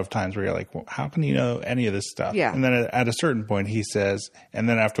 there's a lot of times where you're like, well, how can you know any of this stuff? Yeah. And then at a certain point, he says, and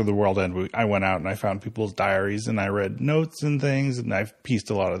then after the world ended, I went out and I found people's diaries and I read notes and things, and I've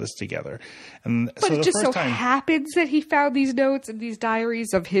pieced a lot of this together. But so it just happens that he found these notes and these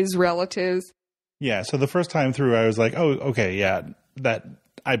diaries of his relatives. Yeah. So the first time through, I was like, oh, okay, yeah,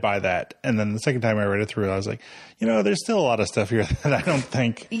 I buy that. And then the second time I read it through, I was like, there's still a lot of stuff here that I don't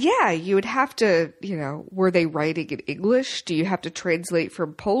think. Yeah, you would have to, were they writing in English? Do you have to translate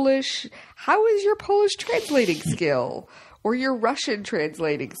from Polish? How is your Polish translating skill? Or your Russian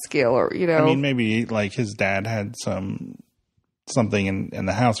translating skill? Or, I mean, maybe his dad had something in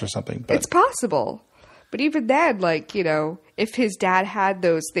the house or something. But it's possible. But even then, if his dad had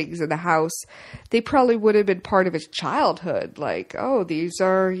those things in the house, they probably would have been part of his childhood. Like, oh, these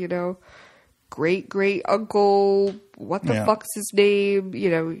are, great uncle, what the fuck's his name?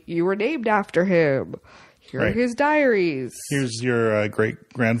 You know, you were named after him. Here are his diaries. Here's your great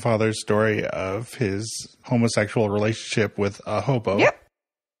grandfather's story of his homosexual relationship with a hobo. Yep.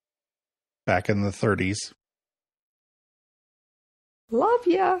 Back in the 30s. Love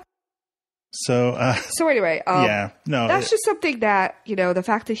ya. So anyway, that's it, just something that, you know, the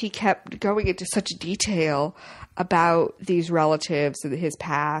fact that he kept going into such detail about these relatives and his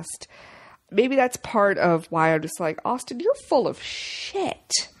past, maybe that's part of why I'm just like, Austin, you're full of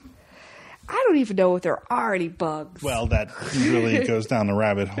shit. I don't even know if there are any bugs. Well, that really goes down the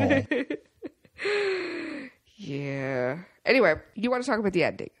rabbit hole. Yeah. Anyway, you want to talk about the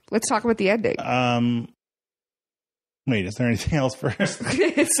ending? Let's talk about the ending. Wait, is there anything else first?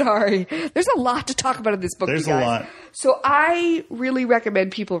 Sorry. There's a lot to talk about in this book, There's you guys. a lot. So I really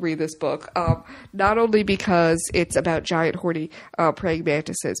recommend people read this book, not only because it's about giant horny praying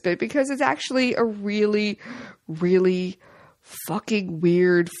mantises, but because it's actually a really, really fucking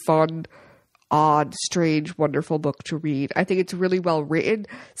weird, fun, odd, strange, wonderful book to read. I think it's really well written.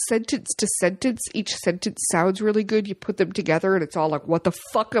 Sentence to sentence, each sentence sounds really good. You put them together and it's all like, what the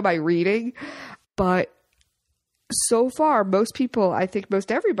fuck am I reading? But so far, most people, I think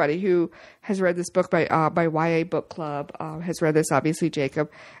most everybody who has read this book by YA Book Club has read this. Obviously, Jacob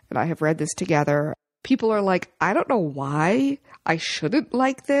and I have read this together. People are like, I don't know why I shouldn't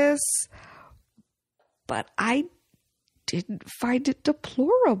like this, but I didn't find it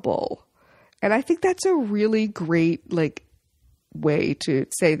deplorable. And I think that's a really great, like, way to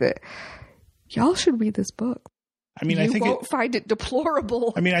say that y'all should read this book. I mean, you I think won't find it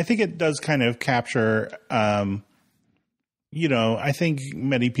deplorable. I mean, I think it does kind of capture, you know, I think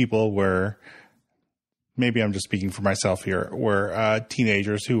many people were, maybe I'm just speaking for myself here, were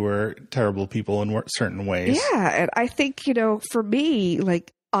teenagers who were terrible people in certain ways. Yeah. And I think, you know, for me,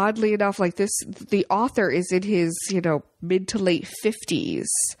 like, oddly enough, like the author is in his, you know, mid to late 50s.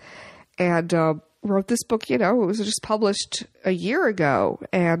 And wrote this book, you know, it was just published a year ago.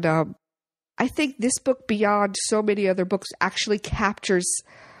 And I think this book, beyond so many other books, actually captures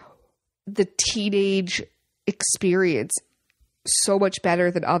the teenage experience so much better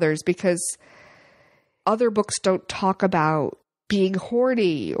than others, because other books don't talk about being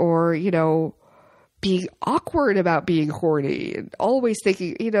horny or, you know, being awkward about being horny and always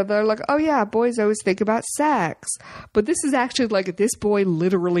thinking, you know, they're like, oh yeah, boys always think about sex. But this is actually like, this boy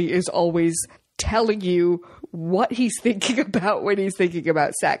literally is always telling you what he's thinking about when he's thinking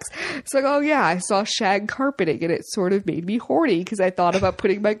about sex. It's like, oh yeah, I saw shag carpeting and it sort of made me horny because I thought about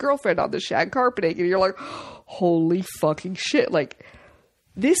putting my girlfriend on the shag carpeting. And you're like, holy fucking shit. Like,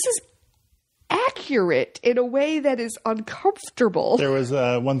 this is accurate in a way that is uncomfortable. There was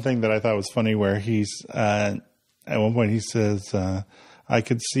one thing that I thought was funny where he's at one point he says, I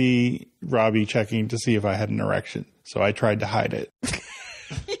could see Robbie checking to see if I had an erection, so I tried to hide it.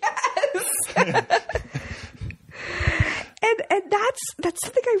 Yes. And that's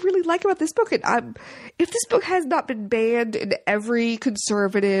something I really like about this book. And if this book has not been banned in every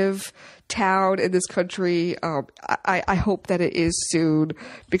conservative town in this country, I hope that it is soon,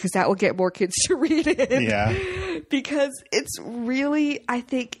 because that will get more kids to read it. Yeah. Because it's really, I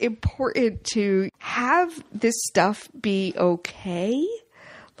think, important to have this stuff be okay.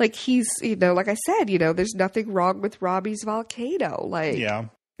 Like, he's, you know, like I said, you know, there's nothing wrong with Robbie's volcano. Like, yeah.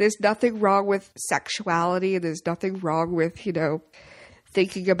 There's nothing wrong with sexuality, and there's nothing wrong with, you know,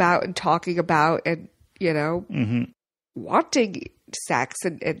 thinking about and talking about and, you know, wanting sex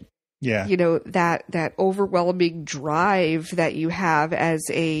and yeah, you know, that overwhelming drive that you have as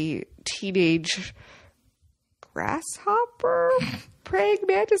a teenage grasshopper praying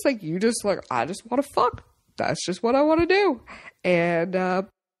mantis. Like, you just like, I just want to fuck. That's just what I want to do. And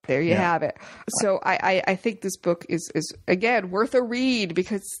there you have it. So I think this book is again worth a read,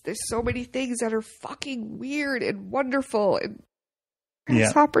 because there's so many things that are fucking weird and wonderful, and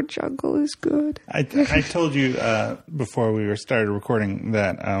Grasshopper Jungle is good. I told you before we started recording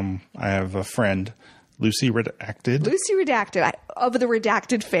that I have a friend, Lucy Redacted. Lucy Redacted, of the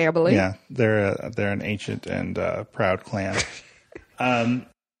Redacted family. Yeah, they're an ancient and proud clan.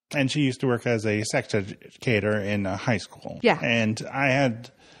 And she used to work as a sex educator in high school. Yeah. And I had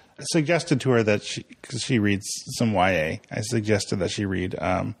suggested to her that because she reads some YA, I suggested that she read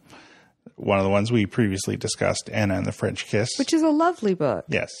one of the ones we previously discussed, Anna and the French Kiss. Which is a lovely book.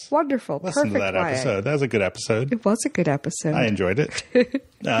 Yes. Wonderful. Listen Perfect to that episode. That was a good episode. It was a good episode. I enjoyed it.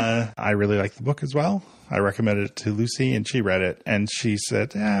 I really liked the book as well. I recommended it to Lucy, and she read it, and she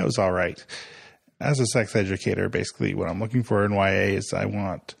said, it was all right. As a sex educator, basically what I'm looking for in YA is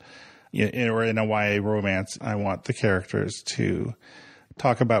or in a YA romance, I want the characters to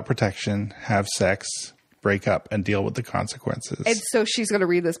talk about protection, have sex, break up, and deal with the consequences. And so she's going to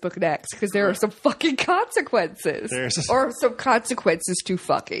read this book next because there are some fucking consequences. Or some consequences to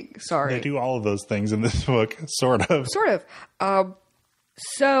fucking. Sorry. They do all of those things in this book, sort of. Sort of.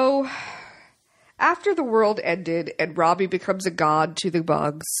 So after the world ended and Robbie becomes a god to the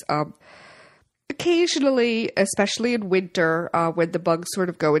bugs, occasionally, especially in winter, when the bugs sort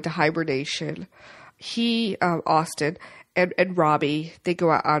of go into hibernation, he, Austin, and Robbie, they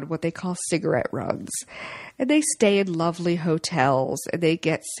go out on what they call cigarette runs. And they stay in lovely hotels, and they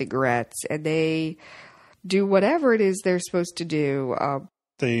get cigarettes, and they do whatever it is they're supposed to do.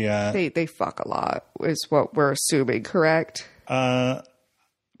 They fuck a lot, is what we're assuming, correct?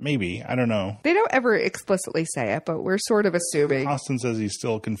 Maybe. I don't know. They don't ever explicitly say it, but we're sort of assuming. Austin says he's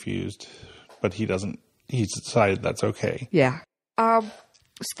still confused, but he doesn't. He's decided that's okay. Yeah. So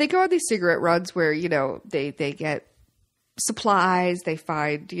they go on these cigarette runs where, they get supplies, they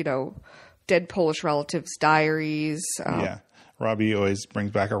find, dead Polish relatives' diaries. Yeah. Robbie always brings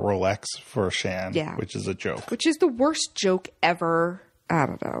back a Rolex for Shan, yeah. Which is a joke. Which is the worst joke ever. I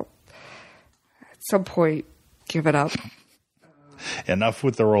don't know. At some point, give it up. Enough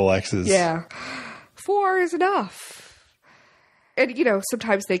with the Rolexes. Yeah. 4 is enough. And,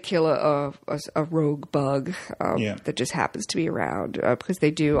 sometimes they kill a rogue bug that just happens to be around because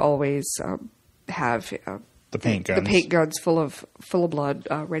they do always have the paint guns. The paint guns full of blood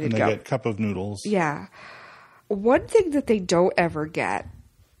ready to go. They get cup of noodles. Yeah. One thing that they don't ever get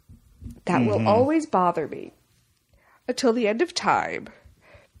that will always bother me until the end of time,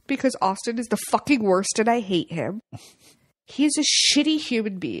 because Austin is the fucking worst and I hate him. He is a shitty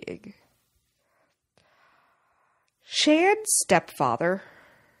human being. Shan's stepfather,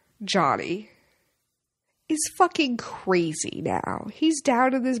 Johnny, is fucking crazy now. He's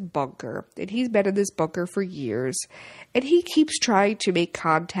down in this bunker, and he's been in this bunker for years, and he keeps trying to make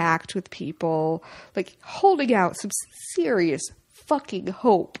contact with people, like holding out some serious fucking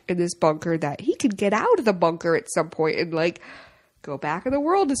hope in this bunker that he could get out of the bunker at some point and, go back in the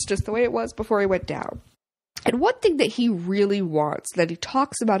world. It's just the way it was before he went down. And one thing that he really wants, that he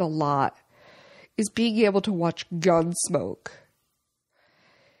talks about a lot, is being able to watch Gunsmoke.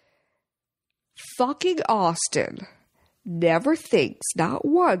 Fucking Austin never thinks, not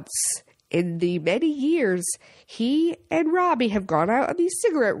once, in the many years he and Robbie have gone out on these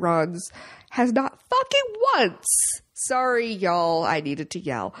cigarette runs, has not fucking once, sorry y'all, I needed to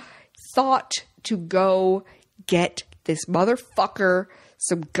yell, thought to go get this motherfucker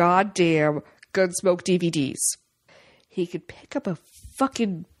some goddamn Gunsmoke DVDs. He could pick up a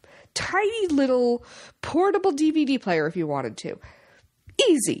fucking tiny little portable DVD player if he wanted to.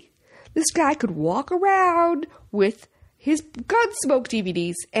 Easy. This guy could walk around with his Gunsmoke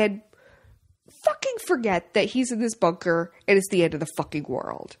DVDs and fucking forget that he's in this bunker and it's the end of the fucking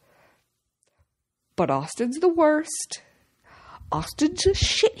world. But Austin's the worst. Austin's a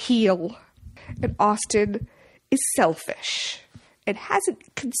shitheel. And Austin is selfish and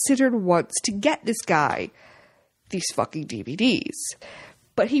hasn't considered once to get this guy these fucking DVDs.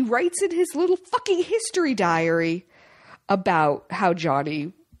 But he writes in his little fucking history diary about how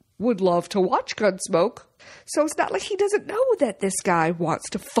Johnny would love to watch Gunsmoke. So it's not like he doesn't know that this guy wants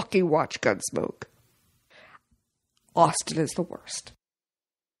to fucking watch Gunsmoke. Austin is the worst.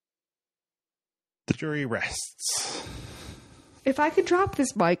 The jury rests. If I could drop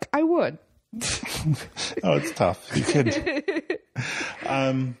this mic, I would. Oh, it's tough. You could.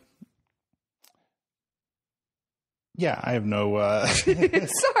 Yeah, I have no...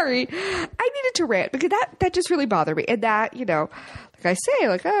 Sorry. I needed to rant because that just really bothered me. And that, like I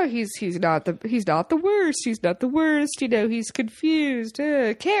say, he's not the worst. He's not the worst. He's confused.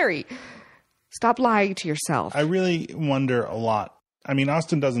 Carrie, stop lying to yourself. I really wonder a lot. I mean,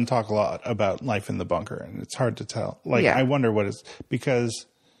 Austin doesn't talk a lot about life in the bunker, and it's hard to tell. I wonder what is... Because...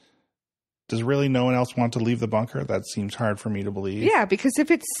 Does really no one else want to leave the bunker? That seems hard for me to believe. Yeah, because if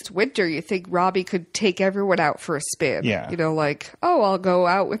it's winter, you think Robbie could take everyone out for a spin. Yeah. I'll go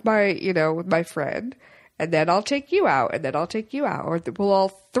out with my friend, and then I'll take you out, and then I'll take you out. Or all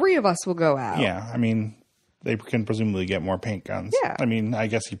three of us will go out. Yeah, I mean, they can presumably get more paint guns. Yeah. I mean, I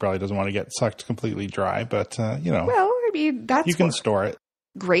guess he probably doesn't want to get sucked completely dry, but, Well, I mean, that's... You can store it.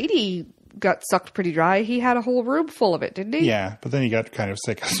 Grady got sucked pretty dry. He had a whole room full of it, didn't he? Yeah, but then he got kind of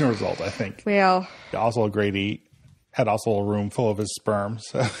sick as a result, I think. Well... Also, Grady had also a room full of his sperm,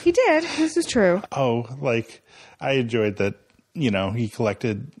 so... He did. This is true. Oh, I enjoyed that, he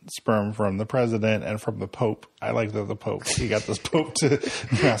collected sperm from the president and from the Pope. I like the Pope. He got this Pope to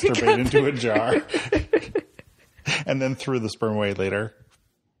masturbate into a jar. And then threw the sperm away later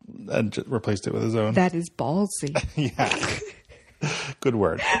and replaced it with his own. That is ballsy. Yeah. Good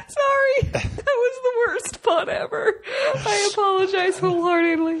word. Sorry. That was the worst pun ever. I apologize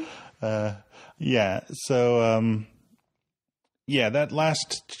wholeheartedly. Yeah. So, that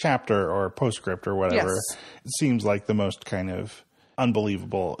last chapter or postscript or whatever it seems like the most kind of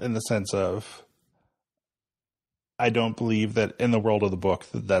unbelievable in the sense of I don't believe that in the world of the book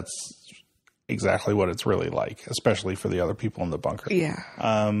that's exactly what it's really like, especially for the other people in the bunker. Yeah.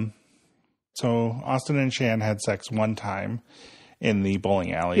 So Austin and Shan had sex one time in the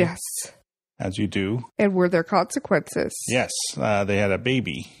bowling alley. Yes. As you do. And were there consequences? Yes. They had a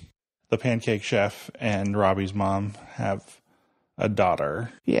baby. The Pancake Chef and Robbie's mom have a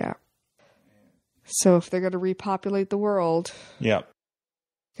daughter. Yeah. So if they're going to repopulate the world. Yep.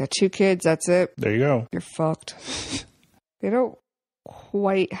 Got 2 kids, that's it. There you go. You're fucked. They don't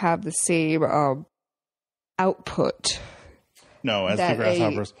quite have the same output. No, as the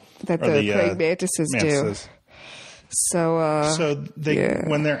grasshoppers. That the praying mantises do. So they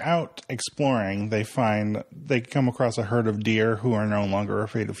when they're out exploring, they come across a herd of deer who are no longer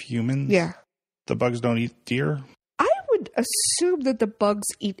afraid of humans. Yeah. The bugs don't eat deer? I would assume that the bugs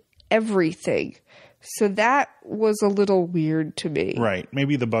eat everything. So that was a little weird to me. Right.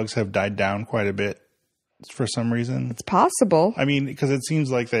 Maybe the bugs have died down quite a bit for some reason. It's possible. I mean, because it seems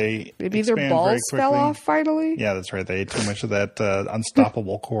like they maybe their balls fell off finally. Yeah, that's right. They ate too much of that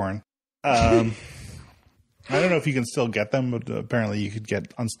unstoppable corn. I don't know if you can still get them, but apparently you could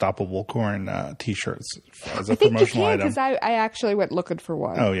get unstoppable corn T-shirts as a promotional item. Because I actually went looking for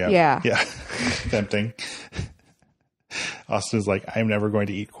one. Oh yeah, yeah. Tempting. Austin's like, I'm never going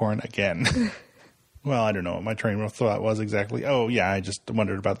to eat corn again. Well, I don't know what my train of thought was exactly. Oh, yeah, I just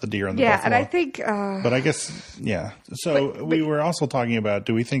wondered about the deer and the buffalo. And I think... but I guess, yeah. So we were also talking about,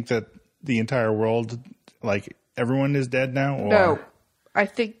 do we think that the entire world, like, everyone is dead now? Or? No, I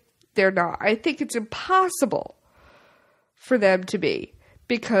think they're not. I think it's impossible for them to be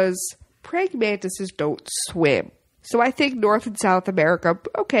because praying mantises don't swim. So I think North and South America,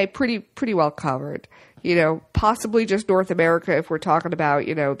 okay, pretty well covered. You know, possibly just North America if we're talking about,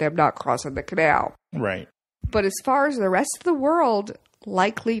 them not crossing the canal. Right. But as far as the rest of the world,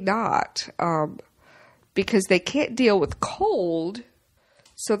 likely not. Because they can't deal with cold,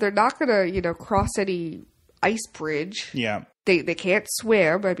 so they're not going to, cross any ice bridge. Yeah. They can't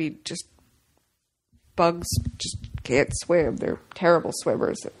swim. I mean, bugs just can't swim. They're terrible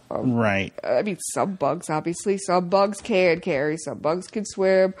swimmers. Right. I mean, some bugs, obviously. Some bugs can carry. Some bugs can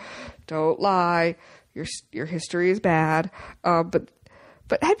swim. Don't lie. Your history is bad.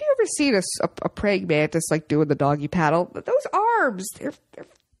 But have you ever seen a praying mantis like doing the doggy paddle? Those arms,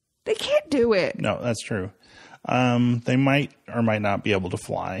 they can't do it. No, that's true. They might or might not be able to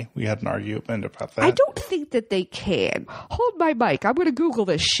fly. We had an argument about that. I don't think that they can. Hold my mic. I'm going to Google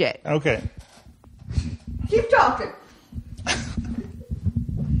this shit. Okay. Keep talking.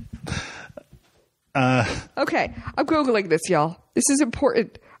 Okay, I'm Googling this, y'all. This is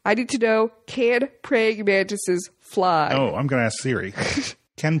important. I need to know, can praying mantises fly? Oh, I'm going to ask Siri.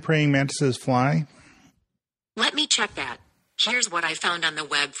 Can praying mantises fly? Let me check that. Here's what I found on the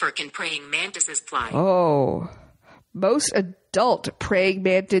web for can praying mantises fly. Oh, most adult praying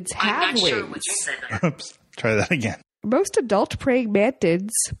mantids have I'm not wings. sure what you said there. Oops. Try that again. Most adult praying mantids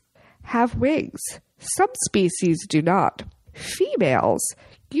have wings. Some species do not. Females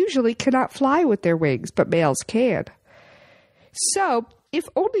usually cannot fly with their wings, but males can. So, if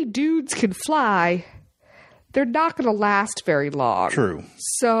only dudes can fly, they're not going to last very long. True.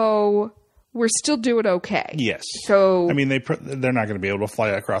 So, we're still doing okay. Yes. So, I mean, they're not going to be able to fly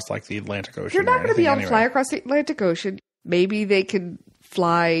across like the Atlantic Ocean. they're not going to be able to fly anyway. across the Atlantic Ocean. Maybe they can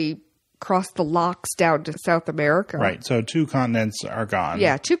fly across the locks down to South America. Right. So 2 continents are gone.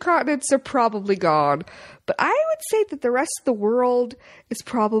 Yeah, 2 continents are probably gone. But I would say that the rest of the world is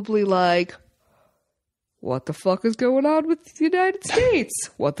probably like, what the fuck is going on with the United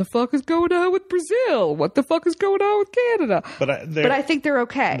States? What the fuck is going on with Brazil? What the fuck is going on with Canada? But I think they're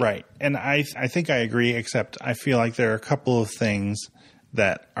okay. Right. And I think I agree, except I feel like there are a couple of things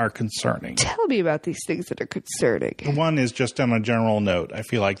that are concerning. Tell me about these things that are concerning. One is just on a general note. I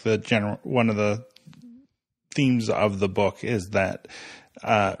feel like one of the themes of the book is that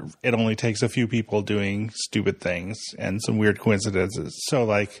it only takes a few people doing stupid things and some weird coincidences. So,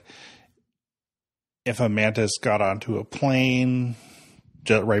 like, if a mantis got onto a plane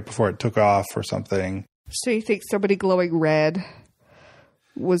just right before it took off or something. So you think somebody glowing red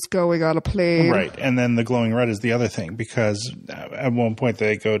was going on a plane? Right. And then the glowing red is the other thing, because at one point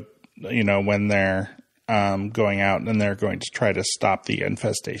they go, when they're going out and they're going to try to stop the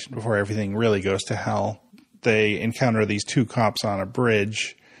infestation before everything really goes to hell, they encounter these 2 cops on a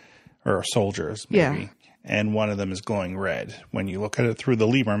bridge, or soldiers maybe. and one of them is glowing red when you look at it through the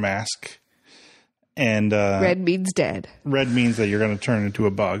lemur mask. And red means dead. Red means that you're going to turn into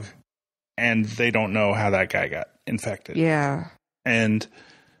a bug, and they don't know how that guy got infected. Yeah. And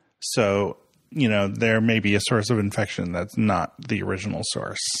so, there may be a source of infection that's not the original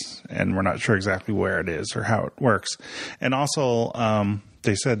source, and we're not sure exactly where it is or how it works. And also,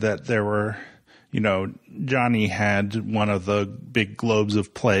 they said that there were, Johnny had one of the big globes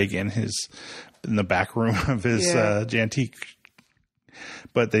of plague in the back room of his antique.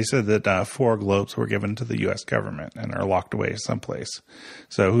 But they said that 4 globes were given to the U.S. government and are locked away someplace.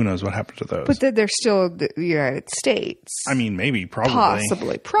 So who knows what happened to those? But then they're still in the United States. I mean, maybe, probably.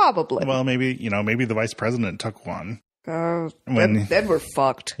 Possibly, probably. Well, maybe the vice president took one. Then we're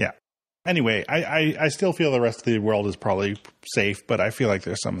fucked. Yeah. Anyway, I still feel the rest of the world is probably safe, but I feel like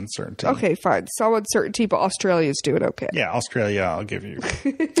there's some uncertainty. Okay, fine. Some uncertainty, but Australia's doing okay. Yeah, Australia, I'll give you.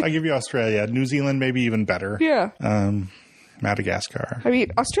 I'll give you Australia. New Zealand, maybe even better. Yeah. Madagascar. I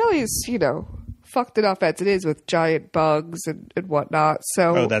mean, Australia's, fucked enough as it is with giant bugs and whatnot.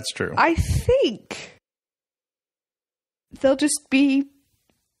 So that's true. I think they'll just be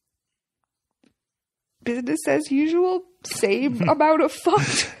business as usual, same amount of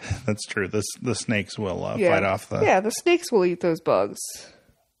fucked. That's true. The snakes will fight off the... Yeah, the snakes will eat those bugs.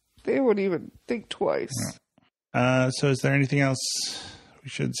 They won't even think twice. Yeah. So is there anything else we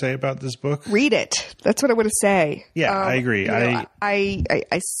should say about this book? Read it. That's what I want to say. Yeah, I agree. I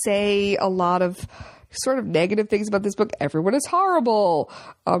say a lot of sort of negative things about this book. Everyone is horrible.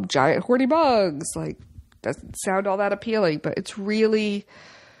 Giant horny bugs. Doesn't sound all that appealing, but it's really,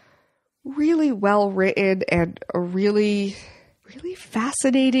 really well written and a really, really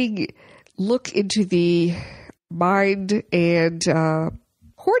fascinating look into the mind and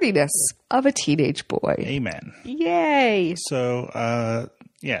horniness of a teenage boy. Amen. Yay. So, so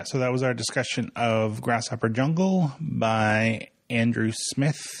that was our discussion of Grasshopper Jungle by Andrew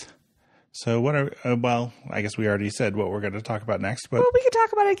Smith. So I guess we already said what we're going to talk about next. But well, we can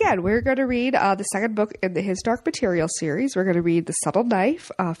talk about it again. We're going to read the second book in the His Dark Material series. We're going to read The Subtle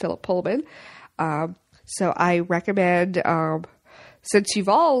Knife, Philip Pullman. So I recommend... since you've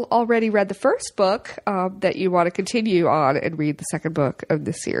all already read the first book, that you want to continue on and read the second book of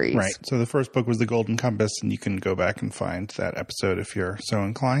the series. Right. So the first book was The Golden Compass, and you can go back and find that episode if you're so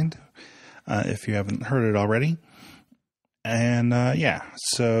inclined, if you haven't heard it already. And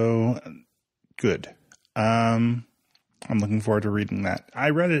so good. I'm looking forward to reading that. I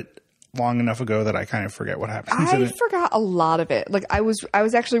read it long enough ago that I kind of forget what happens in it. I forgot a lot of it. I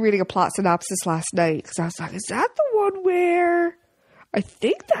was actually reading a plot synopsis last night because I was like, is that the one where... I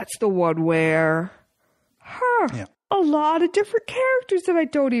think that's the one where, a lot of different characters that I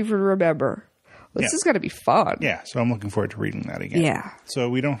don't even remember. This is going to be fun. Yeah, so I'm looking forward to reading that again. Yeah. So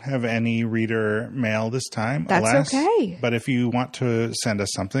we don't have any reader mail this time, That's alas. okay. But if you want to send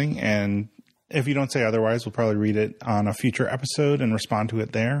us something, and if you don't say otherwise, we'll probably read it on a future episode and respond to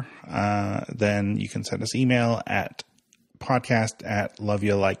it there. Then you can send us email at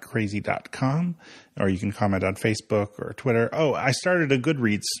podcast@loveyalikecrazy.com, or you can comment on Facebook or Twitter. Oh, I started a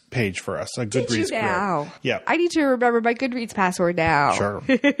Goodreads page for us. Did you now? Group. Yeah. I need to remember my Goodreads password now. Sure.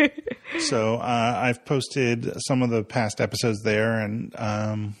 So I've posted some of the past episodes there, and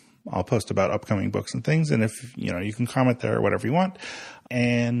I'll post about upcoming books and things. And if you can comment there or whatever you want.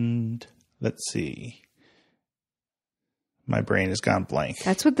 And let's see. My brain has gone blank.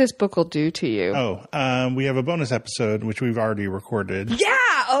 That's what this book will do to you. Oh, we have a bonus episode, which we've already recorded. Yeah,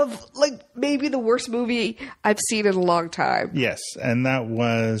 of maybe the worst movie I've seen in a long time. Yes, and that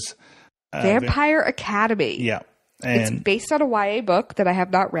was... Vampire Academy. Yeah. And it's based on a YA book that I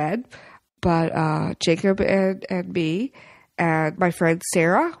have not read, but Jacob and me and my friend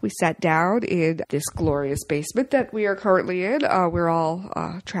Sarah, we sat down in this glorious basement that we are currently in. We're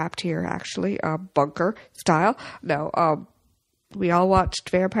all trapped here, actually, bunker style. No, we all watched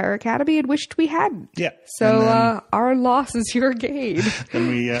Vampire Academy and wished we hadn't. Yeah. So our loss is your gain. And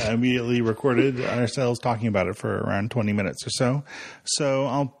we immediately recorded ourselves talking about it for around 20 minutes or so. So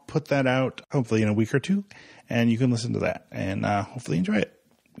I'll put that out hopefully in a week or two, and you can listen to that and hopefully enjoy it.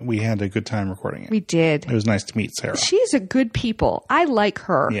 We had a good time recording it. We did. It was nice to meet Sarah. She's a good people. I like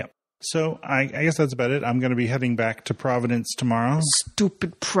her. Yeah. So I guess that's about it. I'm going to be heading back to Providence tomorrow.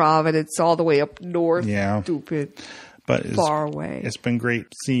 Stupid Providence, all the way up north. Yeah. Stupid. But far away. It's been great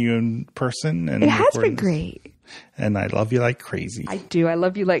seeing you in person. And it has been great. And I love you like crazy. I do. I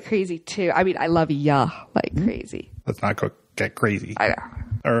love you like crazy, too. I mean, I love ya like crazy. Let's not go get crazy. I know.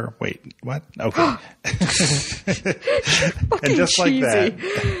 Or wait, what? Okay. And just cheesy. Like that.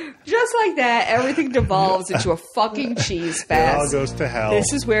 Just like that, everything devolves into a fucking cheese fest. It all goes to hell.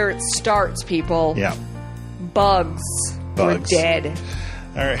 This is where it starts, people. Yeah. bugs. Bugs. Or dead.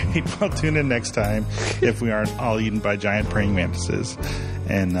 All right. Well, tune in next time if we aren't all eaten by giant praying mantises.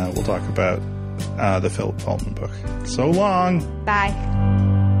 And we'll talk about the Philip Pullman book. So long. Bye.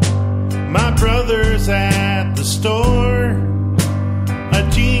 My brother's at the store, a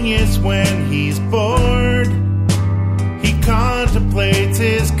genius when he's bored. He contemplates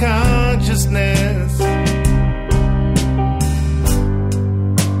his consciousness.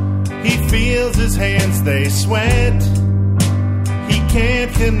 He feels his hands, they sweat. He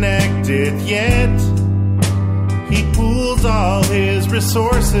can't connect it yet. He pools all his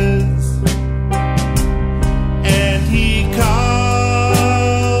resources, and he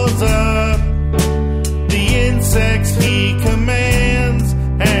calls up the insects he commands,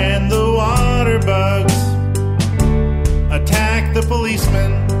 and the water bugs attack the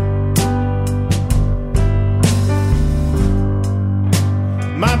policeman.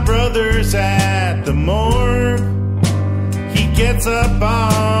 My brother's at the morgue. He gets up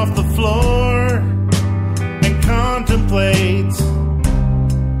off the floor and contemplates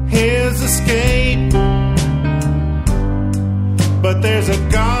his escape. But there's a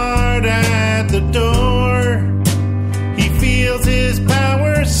guard at the door. He feels his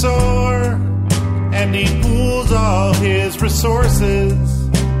power soar, and he pools all his resources,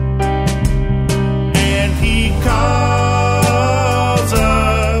 and he calls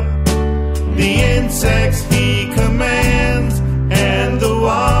up the insects he commands, and the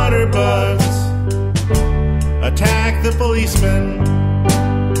water bugs attack the policeman.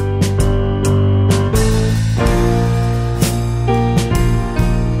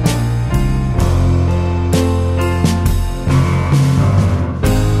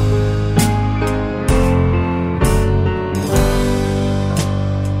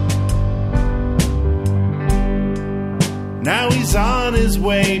 Now he's on his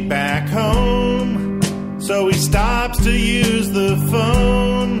way back home, so he stops to use the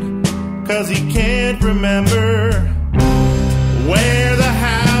phone, 'cause he can't remember where the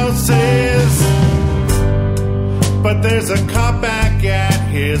house is. But there's a cop back at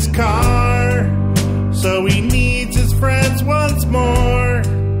his car, so he needs his friends once more.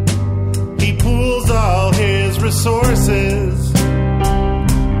 He pools all his resources,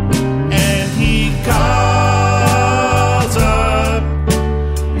 and he calls up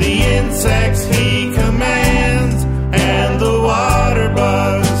the insects he commands, and the water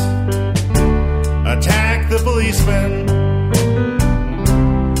bugs attack the policeman.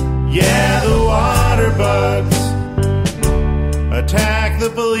 Yeah, the water bugs attack the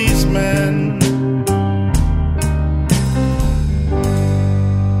policeman.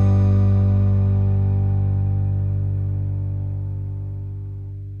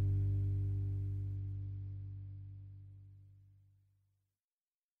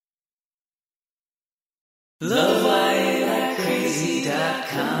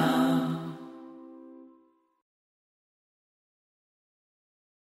 LoveWire@crazy.com